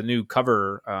announced the new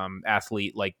cover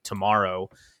athlete like tomorrow,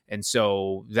 and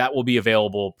so that will be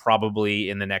available probably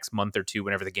in the next month or two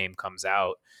whenever the game comes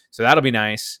out. So that'll be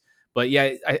nice. But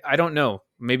yeah, I don't know.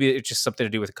 Maybe it's just something to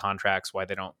do with the contracts, why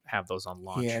they don't have those on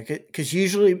launch. Yeah, because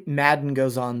usually Madden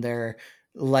goes on there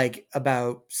like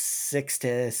about 6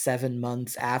 to 7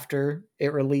 months after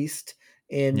it released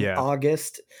in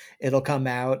August. It'll come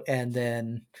out, and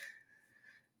then,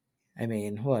 I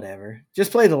mean, whatever.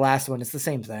 Just play the last one. It's the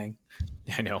same thing.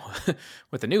 I know.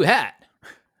 With a new hat.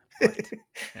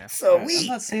 So I'm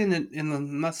not saying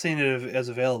it as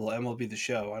available. MLB The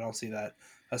Show. I don't see that.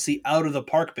 I see Out of the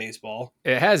Park Baseball.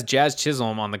 It has Jazz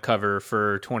Chisholm on the cover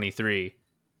for 23.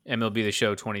 MLB The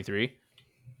Show 23.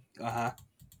 Uh-huh.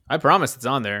 I promise it's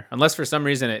on there. Unless for some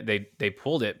reason they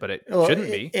pulled it, but it shouldn't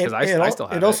be. Because I still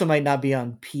have it. It also might not be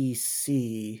on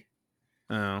PC.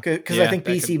 Oh. Because I think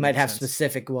PC might have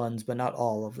specific ones, but not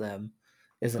all of them.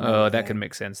 That could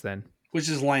make sense then. Which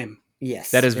is lame.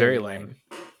 Yes. That is very lame.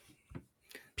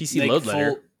 PC load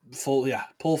letter.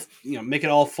 Make it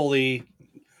all fully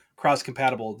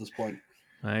cross-compatible at this point.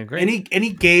 I agree. Any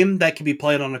game that can be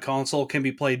played on a console can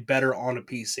be played better on a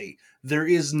PC. There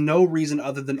is no reason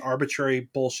other than arbitrary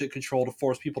bullshit control to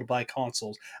force people to buy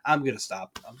consoles. I'm gonna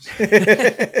stop.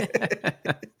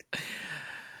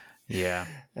 Yeah.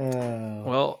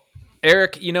 Well,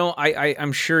 Eric,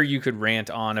 I'm sure you could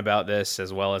rant on about this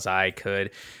as well as I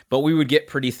could, but we would get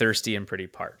pretty thirsty and pretty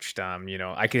parched.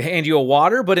 I could hand you a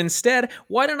water, but instead,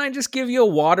 why don't I just give you a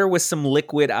water with some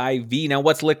Liquid IV? Now,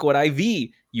 what's Liquid IV,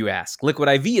 you ask? Liquid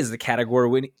IV is the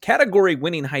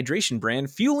category-winning hydration brand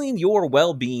fueling your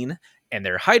well-being, and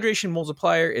their hydration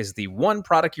multiplier is the one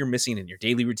product you're missing in your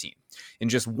daily routine. In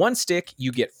just one stick,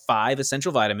 you get 5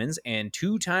 essential vitamins and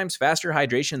 2 times faster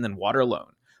hydration than water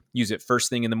alone. Use it first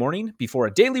thing in the morning, before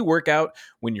a daily workout,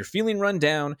 when you're feeling run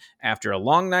down, after a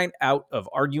long night out of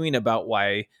arguing about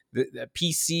why the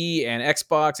PC and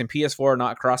Xbox and PS4 are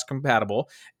not cross-compatible,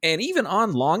 and even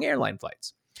on long airline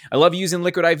flights. I love using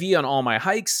Liquid IV on all my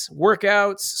hikes,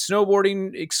 workouts,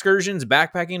 snowboarding excursions,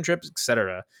 backpacking trips,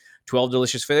 etc. 12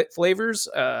 delicious flavors,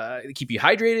 keep you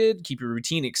hydrated, keep your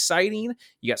routine exciting.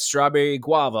 You got strawberry,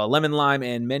 guava, lemon lime,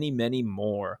 and many, many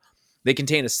more. They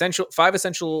contain 5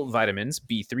 essential vitamins,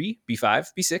 B3, B5,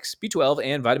 B6, B12,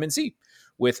 and vitamin C.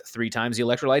 With 3 times the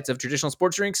electrolytes of traditional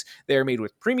sports drinks, they are made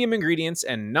with premium ingredients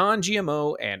and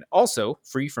non-GMO, and also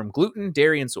free from gluten,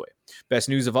 dairy, and soy. Best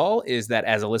news of all is that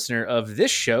as a listener of this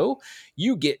show,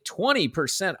 you get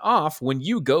 20% off when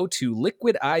you go to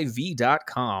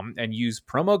liquidiv.com and use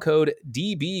promo code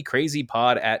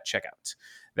DBCrazyPod at checkout.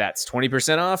 That's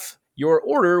 20% off your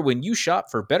order when you shop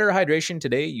for better hydration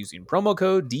today using promo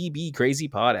code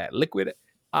DBCrazyPod at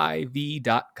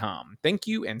liquidiv.com. Thank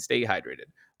you and stay hydrated.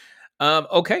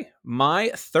 Okay, my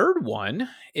third one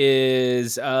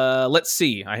is, let's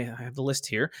see, I have the list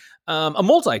here. A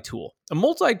multi-tool. A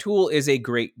multi-tool is a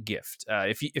great gift.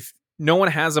 If no one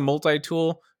has a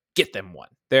multi-tool, get them one.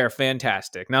 They're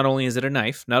fantastic. Not only is it a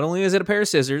knife, not only is it a pair of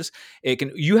scissors,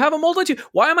 you have a multi-tool.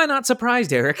 Why am I not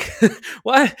surprised, Eric?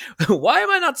 Why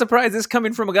am I not surprised? This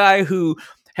coming from a guy who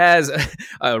has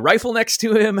a rifle next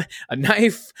to him, a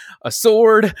knife, a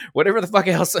sword, whatever the fuck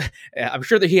else. I'm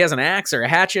sure that he has an axe or a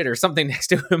hatchet or something next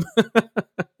to him.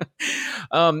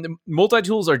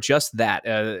 Multi-tools are just that.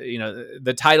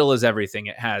 The title is everything.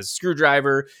 It has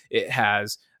screwdriver. It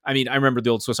has, I remember the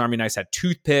old Swiss Army knives had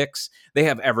toothpicks. They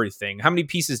have everything. How many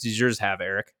pieces does yours have,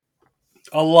 Eric?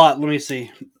 A lot. Let me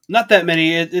see. Not that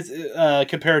many. It's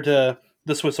compared to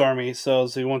the Swiss Army. So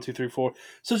let's see, 1, 2, 3, 4.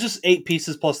 So just 8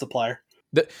 pieces plus the plier.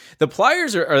 The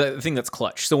pliers are the thing that's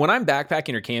clutch. So when I'm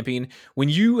backpacking or camping, when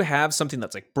you have something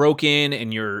that's like broken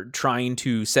and you're trying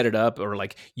to set it up or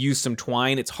like use some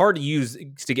twine, it's hard to use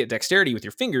to get dexterity with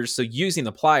your fingers. So using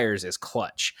the pliers is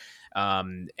clutch.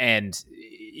 They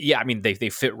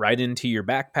fit right into your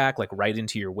backpack, like right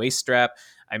into your waist strap.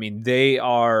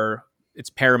 It's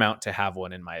paramount to have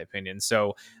one in my opinion.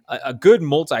 So a good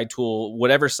multi-tool,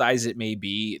 whatever size it may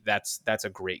be, that's a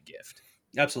great gift.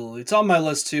 Absolutely. It's on my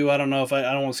list too. I don't know if I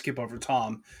don't want to skip over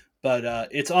Tom, but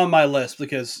it's on my list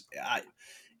because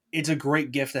it's a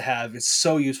great gift to have. It's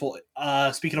so useful.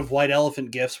 Speaking of white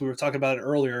elephant gifts, we were talking about it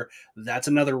earlier. That's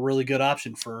another really good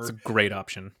option It's a for. great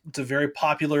option. It's a very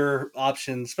popular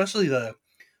option, especially the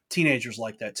teenagers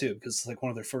like that too, because it's like one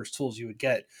of their first tools you would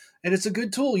get, and it's a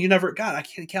good tool. You never God, I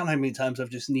can't count how many times I've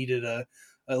just needed a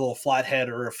little flathead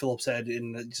or a Phillips head,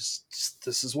 and just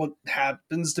this is what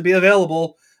happens to be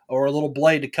available, or a little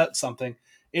blade to cut something.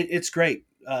 It's great.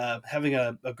 Having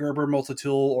a Gerber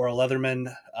multi-tool or a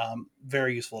Leatherman,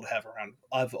 very useful to have around.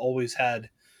 I've always had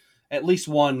at least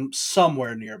one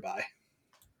somewhere nearby.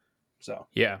 So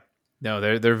Yeah. No,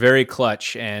 they're very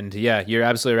clutch, and yeah, you're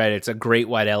absolutely right. It's a great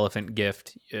white elephant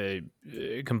gift,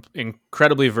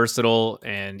 incredibly versatile,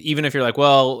 and even if you're like,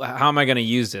 well, how am I going to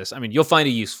use this? I mean, you'll find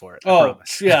a use for it. I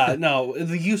promise. Yeah, no,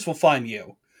 the use will find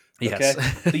you. Okay,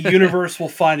 Yes. the universe will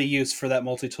find a use for that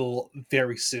multi-tool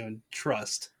very soon.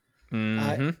 Trust.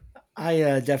 Mhm.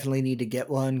 I definitely need to get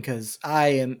one because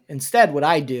instead what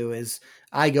I do is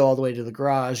I go all the way to the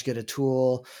garage, get a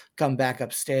tool, come back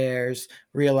upstairs,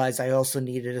 realize I also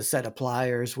needed a set of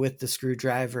pliers with the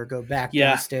screwdriver, go back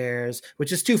Yeah. downstairs,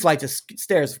 which is 2 flights of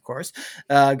stairs, of course,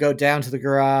 go down to the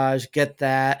garage, get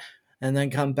that, and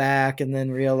then come back and then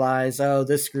realize, oh,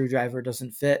 this screwdriver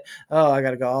doesn't fit. Oh, I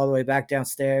got to go all the way back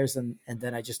downstairs. And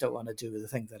then I just don't want to do the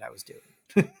thing that I was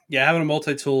doing. Yeah, having a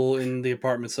multi-tool in the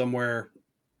apartment somewhere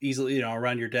easily,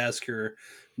 around your desk or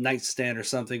nightstand or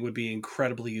something would be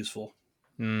incredibly useful.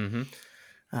 Mm-hmm.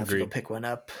 I'll have to go pick one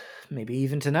up, maybe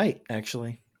even tonight,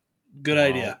 actually. Good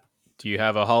idea. Do you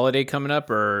have a holiday coming up,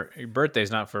 or your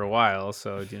birthday's not for a while?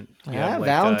 So do you have, like,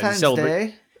 Valentine's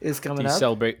Day is coming up. Do you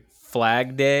celebrate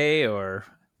Flag Day or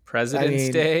President's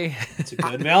Day? It's a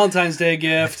good Valentine's Day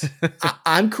gift.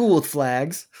 I'm cool with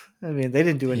flags. I mean, they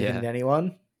didn't do anything to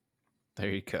anyone. There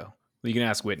you go. You can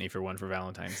ask Whitney for one for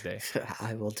Valentine's Day.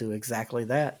 I will do exactly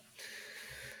that.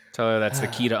 Tell her that's the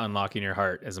key to unlocking your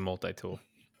heart as a multi-tool.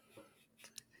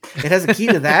 It has a key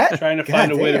to that? Trying to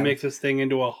find a way to make this thing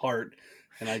into a heart.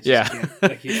 And I just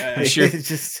can't. I'm sure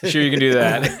you can do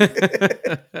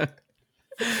that.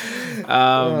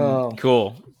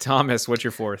 Cool. Thomas, what's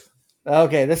your fourth?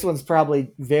 Okay, this one's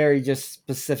probably very just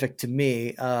specific to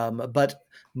me, but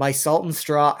my Salt and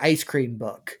Straw ice cream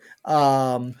book.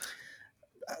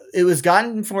 It was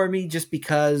gotten for me just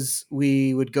because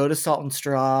we would go to Salt and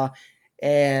Straw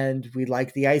and we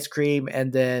liked the ice cream,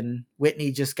 and then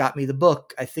Whitney just got me the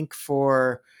book, I think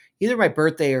for either my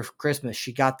birthday or Christmas.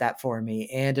 She got that for me,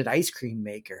 and an ice cream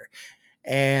maker,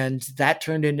 and that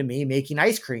turned into me making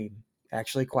ice cream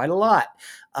actually quite a lot,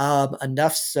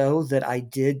 enough so that I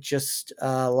did just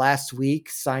last week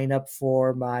sign up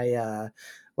for my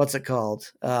what's it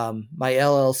called, my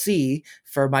LLC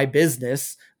for my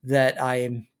business that I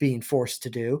am being forced to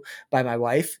do by my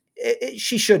wife.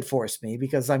 She should force me,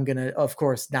 because I'm going to, of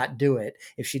course, not do it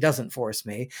if she doesn't force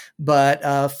me.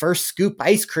 But First Scoop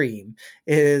Ice Cream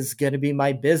is going to be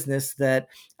my business that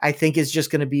I think is just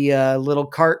going to be a little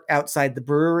cart outside the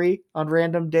brewery on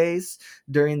random days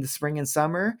during the spring and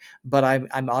summer. But I'm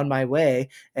on my way.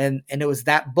 And it was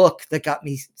that book that got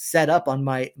me set up on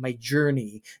my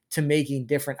journey to making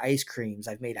different ice creams.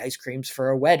 I've made ice creams for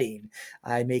a wedding.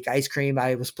 I make ice cream.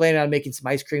 I was planning on making some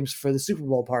ice creams for the Super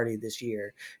Bowl party this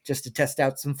year, just to test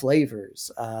out some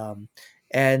flavors.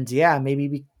 And yeah,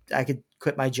 maybe I could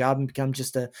quit my job and become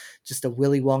just a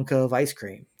Willy Wonka of ice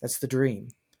cream. That's the dream.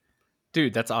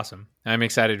 Dude, that's awesome. I'm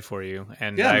excited for you.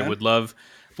 And I would love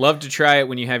to try it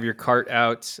when you have your cart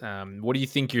out. What do you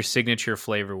think your signature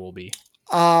flavor will be?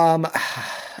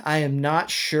 I am not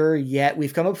sure yet.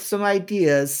 We've come up with some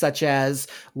ideas, such as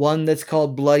one that's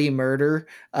called Bloody Murder.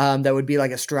 That would be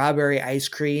like a strawberry ice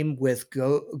cream with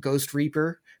Ghost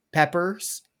Reaper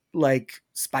peppers, like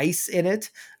spice in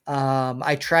it.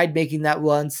 I tried making that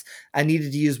once. I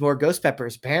needed to use more ghost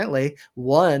peppers. Apparently,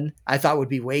 one I thought would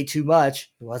be way too much.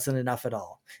 It wasn't enough at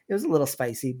all. It was a little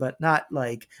spicy, but not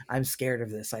like I'm scared of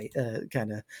this.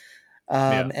 Kind of.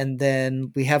 And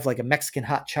then we have like a Mexican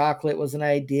hot chocolate was an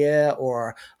idea,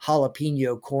 or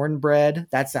jalapeno cornbread.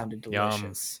 That sounded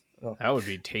delicious. Oh. That would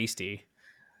be tasty.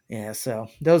 Yeah. So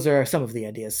those are some of the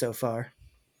ideas so far.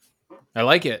 I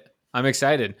like it. I'm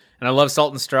excited. And I love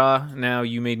Salt and Straw. Now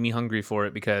you made me hungry for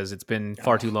it, because it's been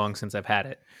far too long since I've had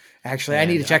it. Actually, I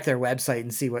need to check their website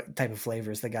and see what type of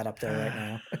flavors they got up there right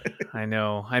now. I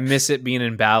know. I miss it being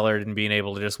in Ballard and being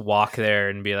able to just walk there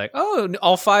and be like, oh,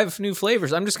 all 5 new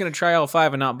flavors. I'm just going to try all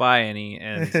 5 and not buy any.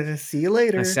 And see you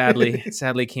later. I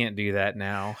sadly can't do that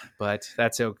now, but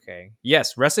that's okay.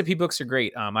 Yes, recipe books are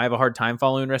great. I have a hard time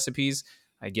following recipes.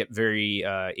 I get very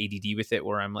ADD with it,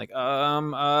 where I'm like,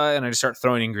 and I just start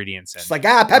throwing ingredients in. Just like,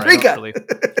 paprika.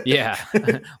 Yeah,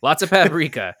 lots of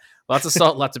paprika, lots of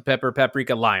salt, lots of pepper,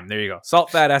 paprika, lime. There you go. Salt,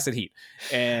 fat, acid, heat.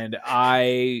 And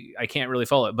I can't really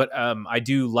follow it, but I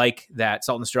do like that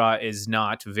Salt and Straw is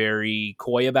not very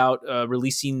coy about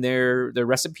releasing their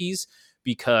recipes,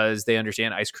 because they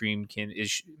understand ice cream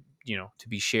is to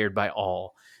be shared by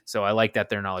all. So I like that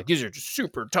they're not like, these are just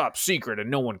super top secret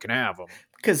and no one can have them.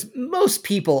 Because most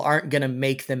people aren't going to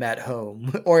make them at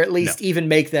home, or at least even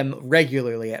make them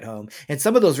regularly at home. And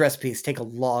some of those recipes take a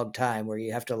long time, where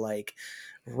you have to like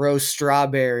roast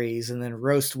strawberries and then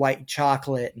roast white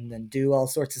chocolate and then do all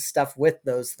sorts of stuff with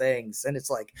those things. And it's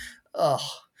like, oh,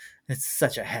 it's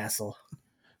such a hassle.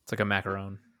 It's like a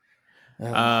macaron.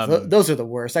 Those are the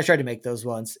worst. I tried to make those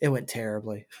once. It went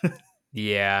terribly.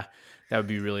 Yeah, that would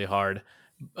be really hard.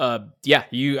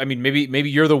 Maybe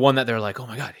you're the one that they're like, oh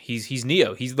my God, he's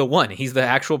Neo. He's the one. He's the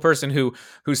actual person who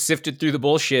sifted through the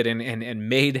bullshit and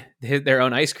made their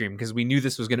own ice cream, because we knew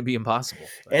this was going to be impossible.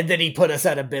 And then he put us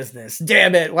out of business.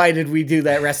 Damn it. Why did we do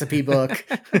that recipe book?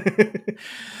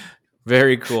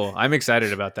 Very cool. I'm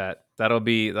excited about that. That'll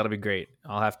be great.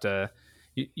 I'll have to.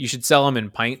 You should sell them in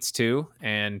pints too,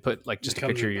 and put like just a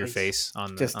picture of your face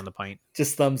on the pint.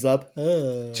 Just thumbs up.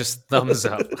 Just thumbs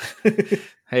up.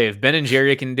 Hey, if Ben and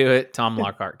Jerry can do it, Tom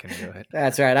Lockhart can do it.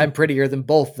 That's right. I'm prettier than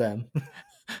both them.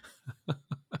 I'm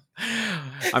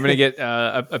gonna get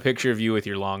a picture of you with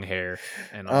your long hair,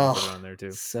 and I'll put it on there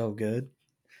too. So good.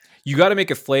 You got to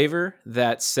make a flavor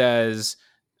that says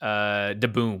 "da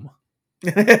boom."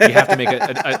 You have to make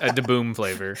a Da Boom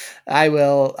flavor. I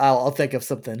will. I'll think of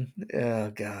something.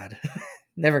 Oh God,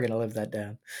 never gonna live that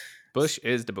down. Bush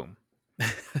is Da Boom.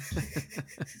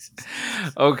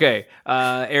 Okay,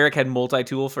 Eric had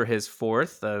multi-tool for his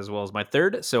fourth as well as my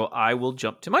third, so I will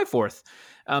jump to my fourth.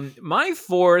 My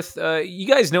fourth, you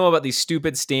guys know about these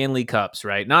stupid Stanley cups,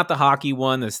 right? Not the hockey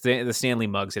one, the Stanley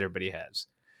mugs that everybody has.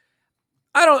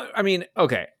 I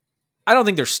don't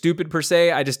think they're stupid per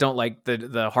se. I just don't like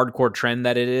the hardcore trend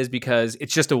that it is, because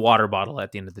it's just a water bottle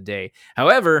at the end of the day.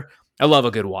 However, I love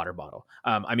a good water bottle.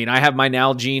 I have my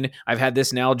Nalgene. I've had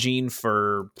this Nalgene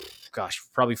for,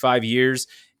 probably 5 years.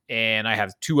 And I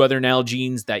have 2 other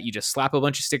Nalgenes that you just slap a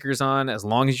bunch of stickers on. As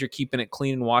long as you're keeping it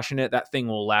clean and washing it, that thing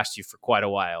will last you for quite a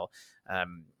while.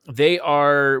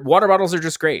 Water bottles are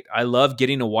just great. I love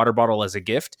getting a water bottle as a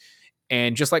gift.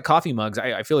 And just like coffee mugs,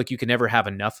 I feel like you can never have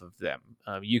enough of them.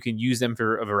 You can use them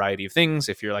for a variety of things.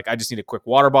 If you're like, I just need a quick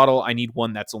water bottle, I need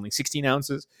one that's only 16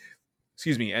 ounces,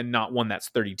 and not one that's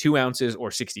 32 ounces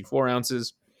or 64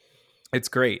 ounces. It's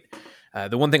great.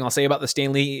 The one thing I'll say about the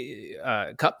Stanley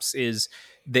cups is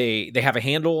they have a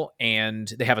handle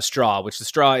and they have a straw, which the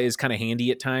straw is kind of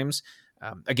handy at times.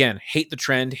 Again, hate the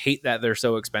trend, hate that they're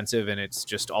so expensive and it's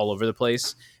just all over the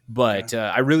place. But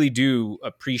I really do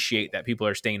appreciate that people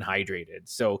are staying hydrated.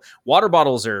 So water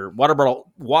bottles are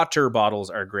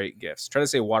great gifts. Try to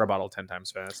say water bottle 10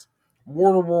 times fast.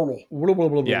 Water bottle.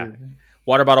 Yeah.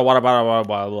 Water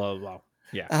bottle.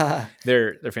 Yeah.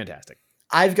 They're fantastic.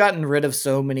 I've gotten rid of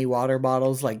so many water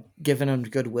bottles, like giving them to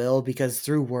Goodwill, because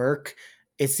through work,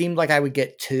 it seemed like I would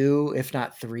get 2, if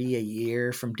not 3 a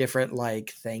year from different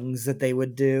like things that they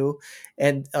would do.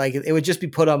 And like, it would just be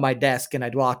put on my desk and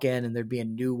I'd walk in and there'd be a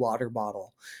new water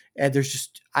bottle. And there's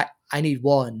just, I need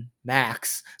 1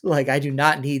 max. Like I do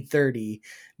not need 30,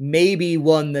 maybe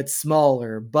one that's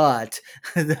smaller, but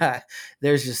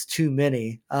there's just too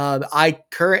many.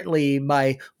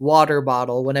 My water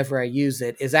bottle, whenever I use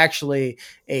it, is actually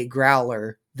a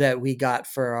growler that we got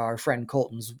for our friend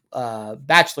Colton's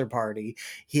bachelor party.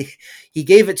 He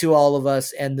gave it to all of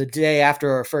us, and the day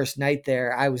after our first night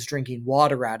there, I was drinking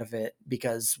water out of it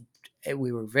because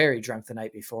we were very drunk the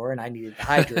night before and I needed to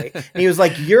hydrate. And he was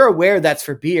like, "You're aware that's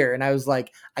for beer?" And I was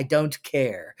like, "I don't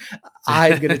care.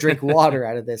 I'm going to drink water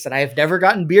out of this." And I have never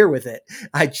gotten beer with it.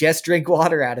 I just drink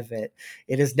water out of it.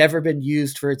 It has never been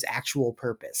used for its actual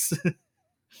purpose.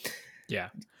 Yeah.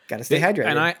 Got to stay hydrated.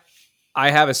 And I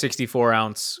have a 64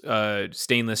 ounce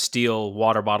stainless steel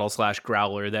water bottle /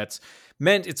 growler that's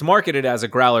it's marketed as a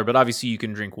growler, but obviously you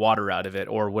can drink water out of it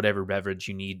or whatever beverage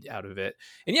you need out of it.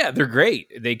 And yeah, they're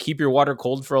great. They keep your water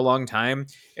cold for a long time.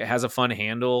 It has a fun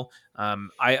handle.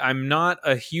 I'm not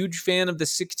a huge fan of the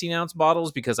 16 ounce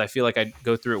bottles because I feel like I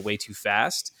go through it way too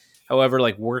fast. However,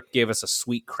 like work gave us a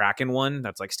sweet Kraken one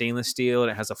that's like stainless steel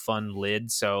and it has a fun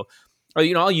lid. So,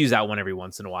 I'll use that one every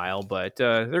once in a while, but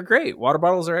they're great. Water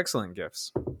bottles are excellent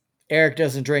gifts. Eric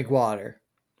doesn't drink water.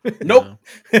 Nope.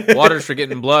 Water's for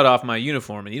getting blood off my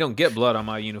uniform, and you don't get blood on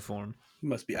my uniform. You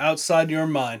must be outside your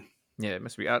mind. Yeah, it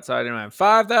must be outside your mind.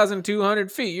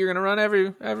 5,200 feet. You're gonna run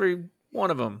every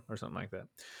one of them or something like that.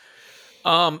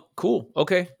 Cool.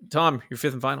 Okay, Tom, your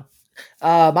fifth and final.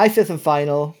 My fifth and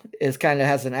final is kind of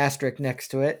has an asterisk next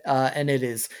to it, and it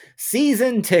is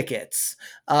season tickets.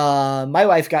 My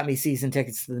wife got me season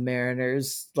tickets to the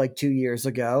Mariners like 2 years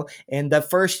ago, and the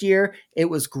first year it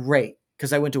was great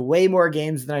because I went to way more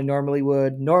games than I normally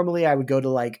would. Normally, I would go to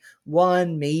like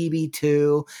one, maybe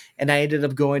two, and I ended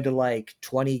up going to like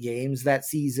 20 games that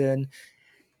season.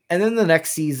 And then the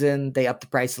next season, they upped the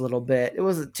price a little bit. It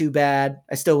wasn't too bad.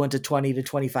 I still went to 20 to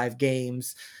 25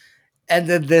 games. And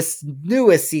then this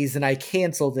newest season, I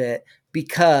canceled it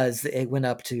because it went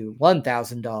up to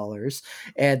 $1,000.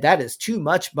 And that is too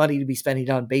much money to be spending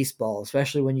on baseball,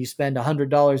 especially when you spend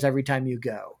 $100 every time you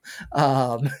go.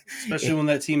 Especially when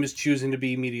that team is choosing to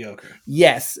be mediocre.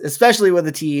 Yes, especially when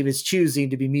the team is choosing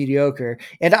to be mediocre.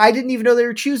 And I didn't even know they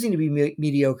were choosing to be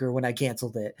mediocre when I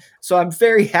canceled it. So I'm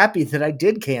very happy that I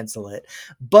did cancel it.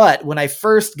 But when I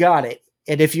first got it,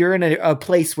 and if you're in a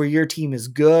place where your team is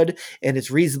good and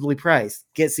it's reasonably priced,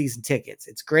 get season tickets.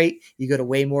 It's great. You go to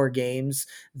way more games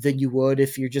than you would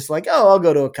if you're just like, oh, I'll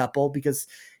go to a couple, because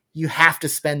you have to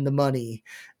spend the money.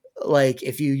 Like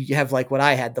if you have like what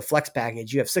I had, the flex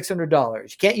package, you have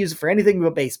 $600. You can't use it for anything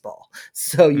but baseball.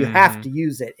 So you have to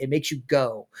use it. It makes you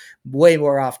go way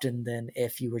more often than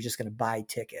if you were just going to buy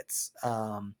tickets.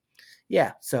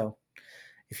 Yeah. So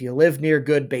if you live near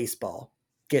good baseball,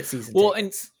 get season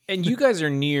tickets. And you guys are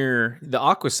near the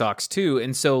Aqua Sox too,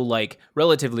 and so like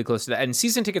relatively close to that. And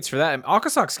season tickets for that. Aqua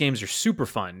Sox games are super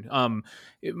fun.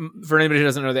 For anybody who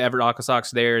doesn't know the Everett Aqua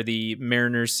Sox, they're the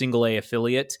Mariners single A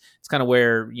affiliate. It's kind of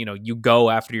where you go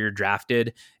after you're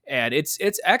drafted, and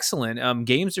it's excellent.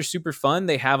 Games are super fun.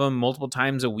 They have them multiple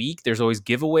times a week. There's always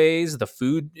giveaways. The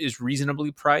food is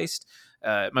reasonably priced.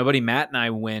 My buddy Matt and I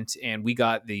went, and we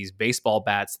got these baseball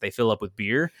bats they fill up with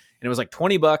beer, and it was like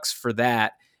 $20 for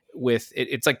that. With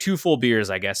it's like 2 full beers,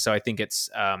 I guess. So I think it's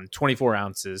 24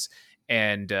 ounces,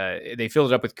 and they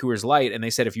filled it up with Coors Light. And they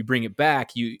said if you bring it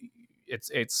back, it's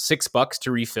 $6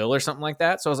 to refill or something like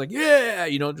that. So I was like, yeah,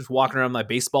 just walking around with my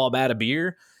baseball bat of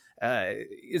beer.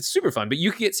 It's super fun. But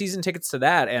you can get season tickets to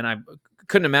that, and I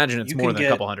couldn't imagine it's more than a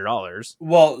couple $100.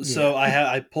 Well, so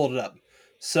I pulled it up.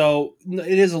 So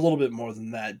it is a little bit more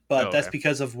than that, but that's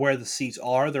because of where the seats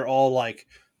are. They're all like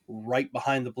right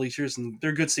behind the bleachers, and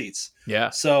they're good seats.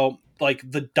 Yeah. So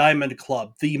like the Diamond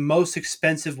Club, the most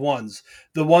expensive ones,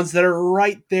 the ones that are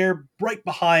right there, right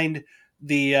behind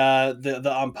the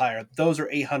umpire, those are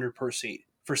 $800 per seat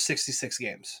for 66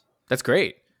 games. That's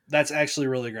great. That's actually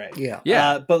really great.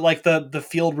 Yeah. But like the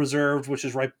field reserved, which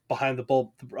is right behind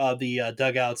the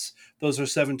dugouts, those are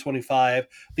 $725.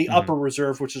 The upper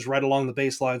reserve, which is right along the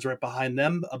baselines, right behind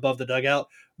them, above the dugout,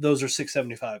 those are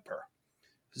 $675 per.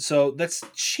 So that's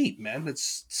cheap, man.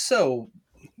 It's so.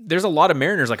 There's a lot of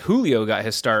Mariners, like Julio got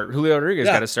his start. Julio Rodriguez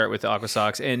got to start with the Aqua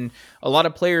Sox, and a lot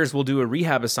of players will do a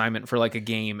rehab assignment for like a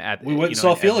game at. We went and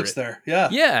saw Felix there, yeah.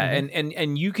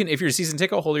 And you can, if you're a season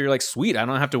ticket holder, you're like, sweet, I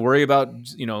don't have to worry about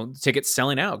tickets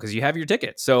selling out because you have your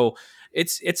ticket. So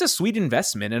it's a sweet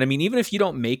investment, and I mean, even if you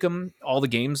don't make them all the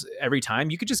games every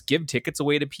time, you could just give tickets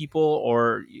away to people,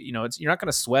 or you're not going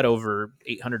to sweat over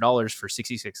 $800 for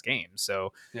 66 games.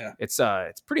 So yeah, it's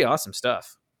pretty awesome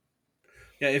stuff.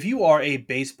 Yeah, if you are a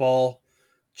baseball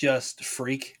just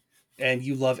freak and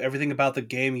you love everything about the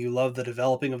game, you love the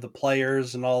developing of the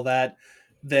players and all that,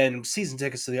 then season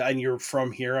tickets to and you're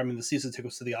from here, I mean, the season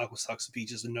tickets to the Aqua Sox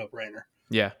Beach is a no-brainer.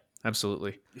 Yeah,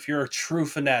 absolutely. If you're a true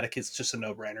fanatic, it's just a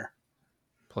no-brainer.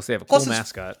 Plus, they have a cool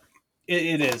mascot.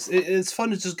 It is. It's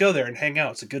fun to just go there and hang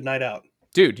out. It's a good night out.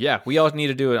 Dude, yeah, we all need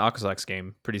to do an Aqua Sox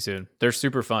game pretty soon. They're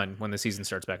super fun when the season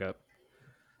starts back up.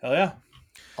 Hell yeah.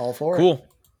 All for it. Cool.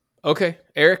 Okay,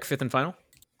 Eric, fifth and final.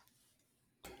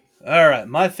 All right,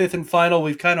 my fifth and final.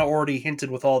 We've kind of already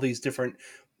hinted with all these different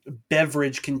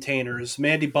beverage containers.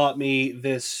 Mandy bought me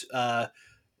this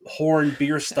Horn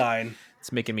beer stein.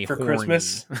 It's making me for horny.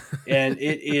 Christmas, and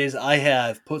it is. I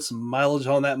have put some mileage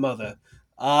on that mother.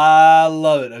 I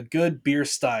love it. A good beer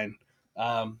stein.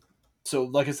 So,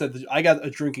 like I said, I got a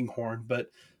drinking horn,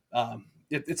 but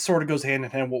it sort of goes hand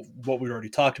in hand with what we already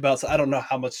talked about. So I don't know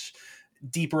how much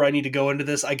deeper I need to go into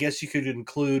this. I guess you could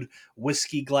include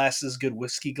whiskey glasses, good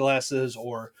whiskey glasses,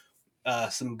 or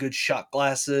some good shot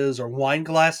glasses or wine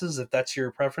glasses, if that's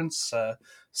your preference.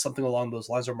 Something along those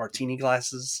lines, or martini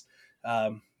glasses.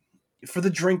 For the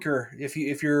drinker, if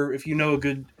you know a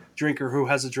good drinker who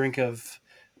has a drink of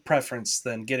preference,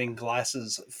 then getting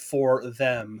glasses for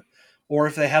them. Or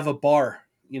if they have a bar,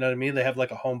 you know what I mean? They have like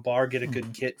a home bar, get a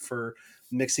good kit for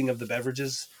mixing of the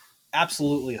beverages.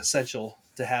 Absolutely essential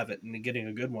to have it, and getting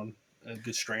a good one, a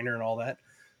good strainer and all that.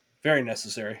 Very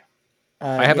necessary.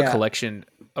 I have a collection.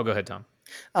 Oh, go ahead, Tom.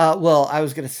 Well, I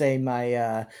was going to say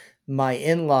my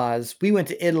in-laws, we went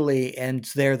to Italy, and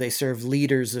there they serve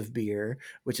liters of beer,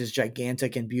 which is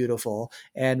gigantic and beautiful.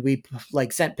 And we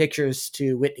like sent pictures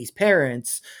to Whitney's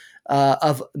parents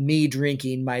of me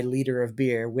drinking my liter of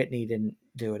beer. Whitney didn't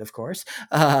do it, of course,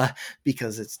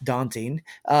 because it's daunting.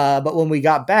 But when we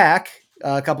got back,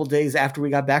 a couple days after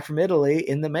we got back from Italy,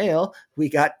 in the mail, we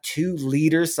got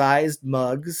 2-liter sized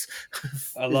mugs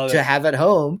to have at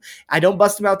home. I don't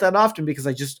bust them out that often because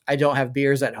I don't have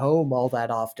beers at home all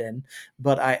that often.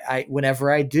 But I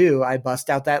whenever I do, I bust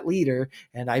out that liter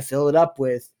and I fill it up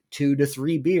with 2 to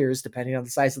 3 beers, depending on the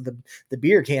size of the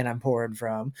beer can I'm pouring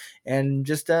from, and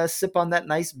just sip on that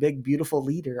nice, big, beautiful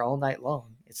liter all night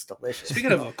long. It's delicious.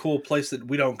 Speaking of a cool place that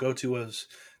we don't go to, is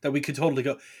that we could totally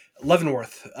go,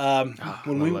 Leavenworth.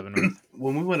 When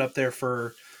we went up there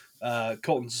for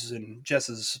Colton's and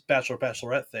Jess's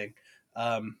bachelorette thing,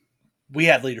 we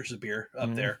had liters of beer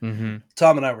up there. Mm-hmm.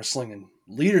 Tom and I were slinging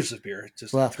liters of beer,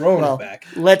 just throwing it back.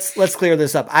 Let's clear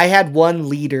this up. I had 1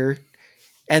 liter.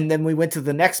 And then we went to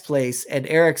the next place, and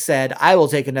Eric said, I will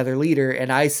take another liter.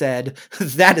 And I said,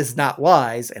 that is not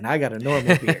wise. And I got a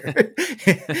normal beer.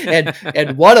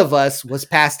 and one of us was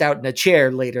passed out in a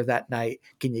chair later that night.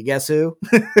 Can you guess who?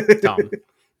 Tom.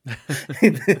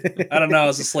 I don't know. I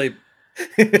was asleep.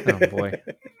 Oh, boy.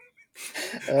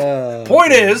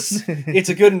 Point is, it's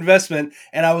a good investment.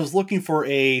 And I was looking for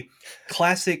a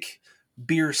classic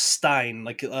beer stein,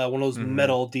 like one of those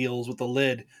metal deals with the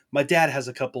lid. My dad has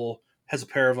a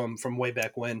pair of them from way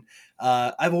back when.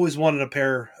 I've always wanted a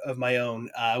pair of my own.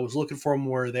 I was looking for them when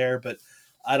we were there, but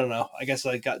I don't know. I guess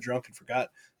I got drunk and forgot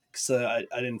because I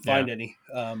didn't find any.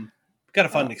 Got to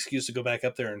find an excuse to go back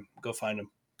up there and go find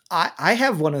them. I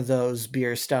have one of those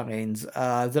beer steins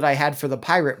that I had for the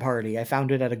pirate party. I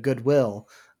found it at a Goodwill.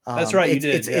 That's right, you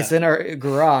did. It's in our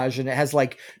garage, and it has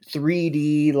like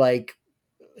 3D like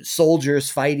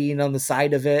soldiers fighting on the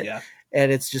side of it. Yeah.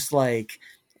 And it's just like,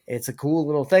 it's a cool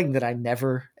little thing that I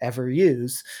never, ever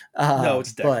use. No,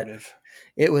 it's decorative.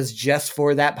 But it was just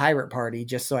for that pirate party,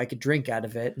 just so I could drink out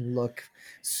of it and look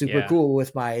super cool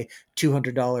with my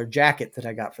 $200 jacket that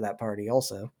I got for that party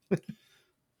also.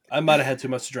 I might have had too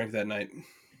much to drink that night.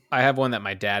 I have one that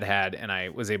my dad had, and I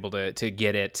was able to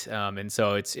get it, and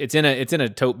so it's in a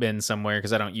tote bin somewhere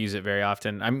because I don't use it very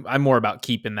often. I'm more about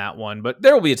keeping that one, but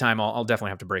there will be a time I'll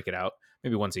definitely have to break it out,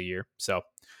 maybe once a year. So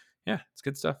yeah, it's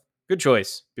good stuff. Good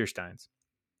choice, beer steins.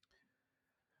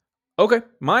 Okay,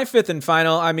 my 5th and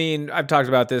final. I mean, I've talked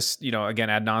about this, again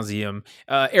ad nauseum.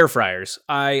 Air fryers.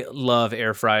 I love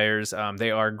air fryers.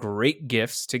 They are great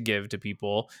gifts to give to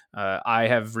people. I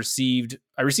received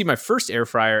my first air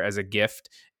fryer as a gift,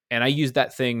 and I used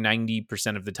that thing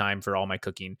 90% of the time for all my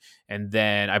cooking. And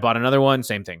then I bought another one,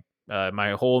 same thing.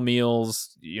 My whole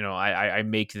meals, I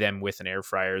make them with an air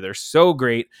fryer. They're so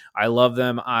great. I love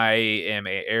them. I am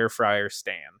a air fryer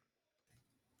stan.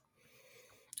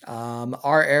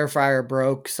 Our air fryer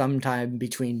broke sometime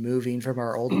between moving from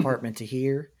our old apartment to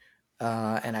here,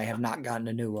 and I have not gotten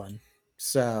a new one.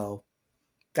 So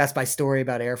that's my story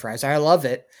about air fryers. I love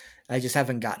it. I just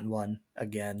haven't gotten one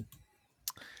again.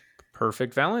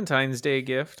 Perfect Valentine's Day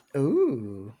gift.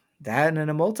 Ooh, that and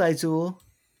a multi-tool.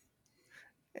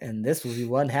 And this will be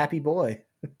one happy boy.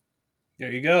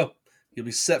 There you go. You'll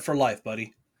be set for life,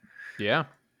 buddy. Yeah.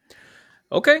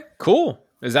 Okay, cool.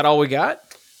 Is that all we got?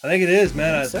 I think it is,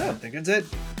 man. I think it's it.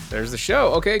 There's the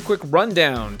show. Okay, quick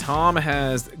rundown. Tom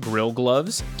has grill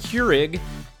gloves, Keurig,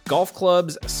 golf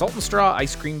clubs, Salt and Straw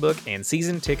ice cream book, and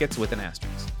season tickets with an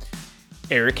asterisk.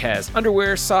 Eric has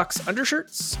underwear, socks,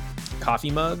 undershirts,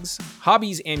 coffee mugs,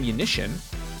 hobbies, ammunition,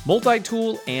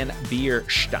 multi-tool, and beer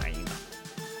stein.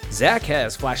 Zach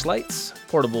has flashlights,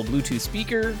 portable Bluetooth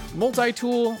speaker,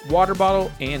 multi-tool, water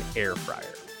bottle, and air fryer.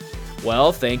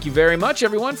 Well, thank you very much,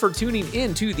 everyone, for tuning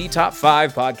in to the Top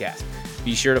 5 podcast.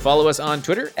 Be sure to follow us on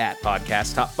Twitter at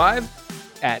Podcast Top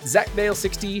 5, at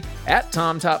ZachBale60, at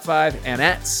TomTop5, and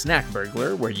at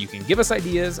SnackBurglar, where you can give us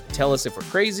ideas, tell us if we're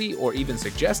crazy, or even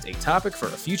suggest a topic for a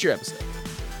future episode.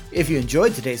 If you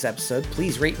enjoyed today's episode,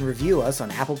 please rate and review us on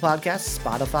Apple Podcasts,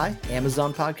 Spotify,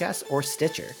 Amazon Podcasts, or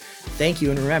Stitcher. Thank you,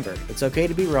 and remember, it's okay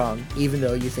to be wrong, even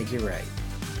though you think you're right.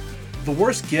 The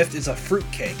worst gift is a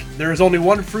fruitcake. There is only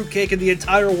one fruitcake in the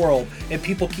entire world, and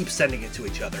people keep sending it to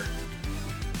each other.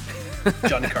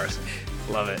 Johnny Carson.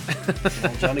 Love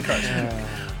it. Johnny Carson.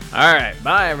 All right.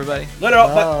 Bye, everybody. Later.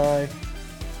 Bye.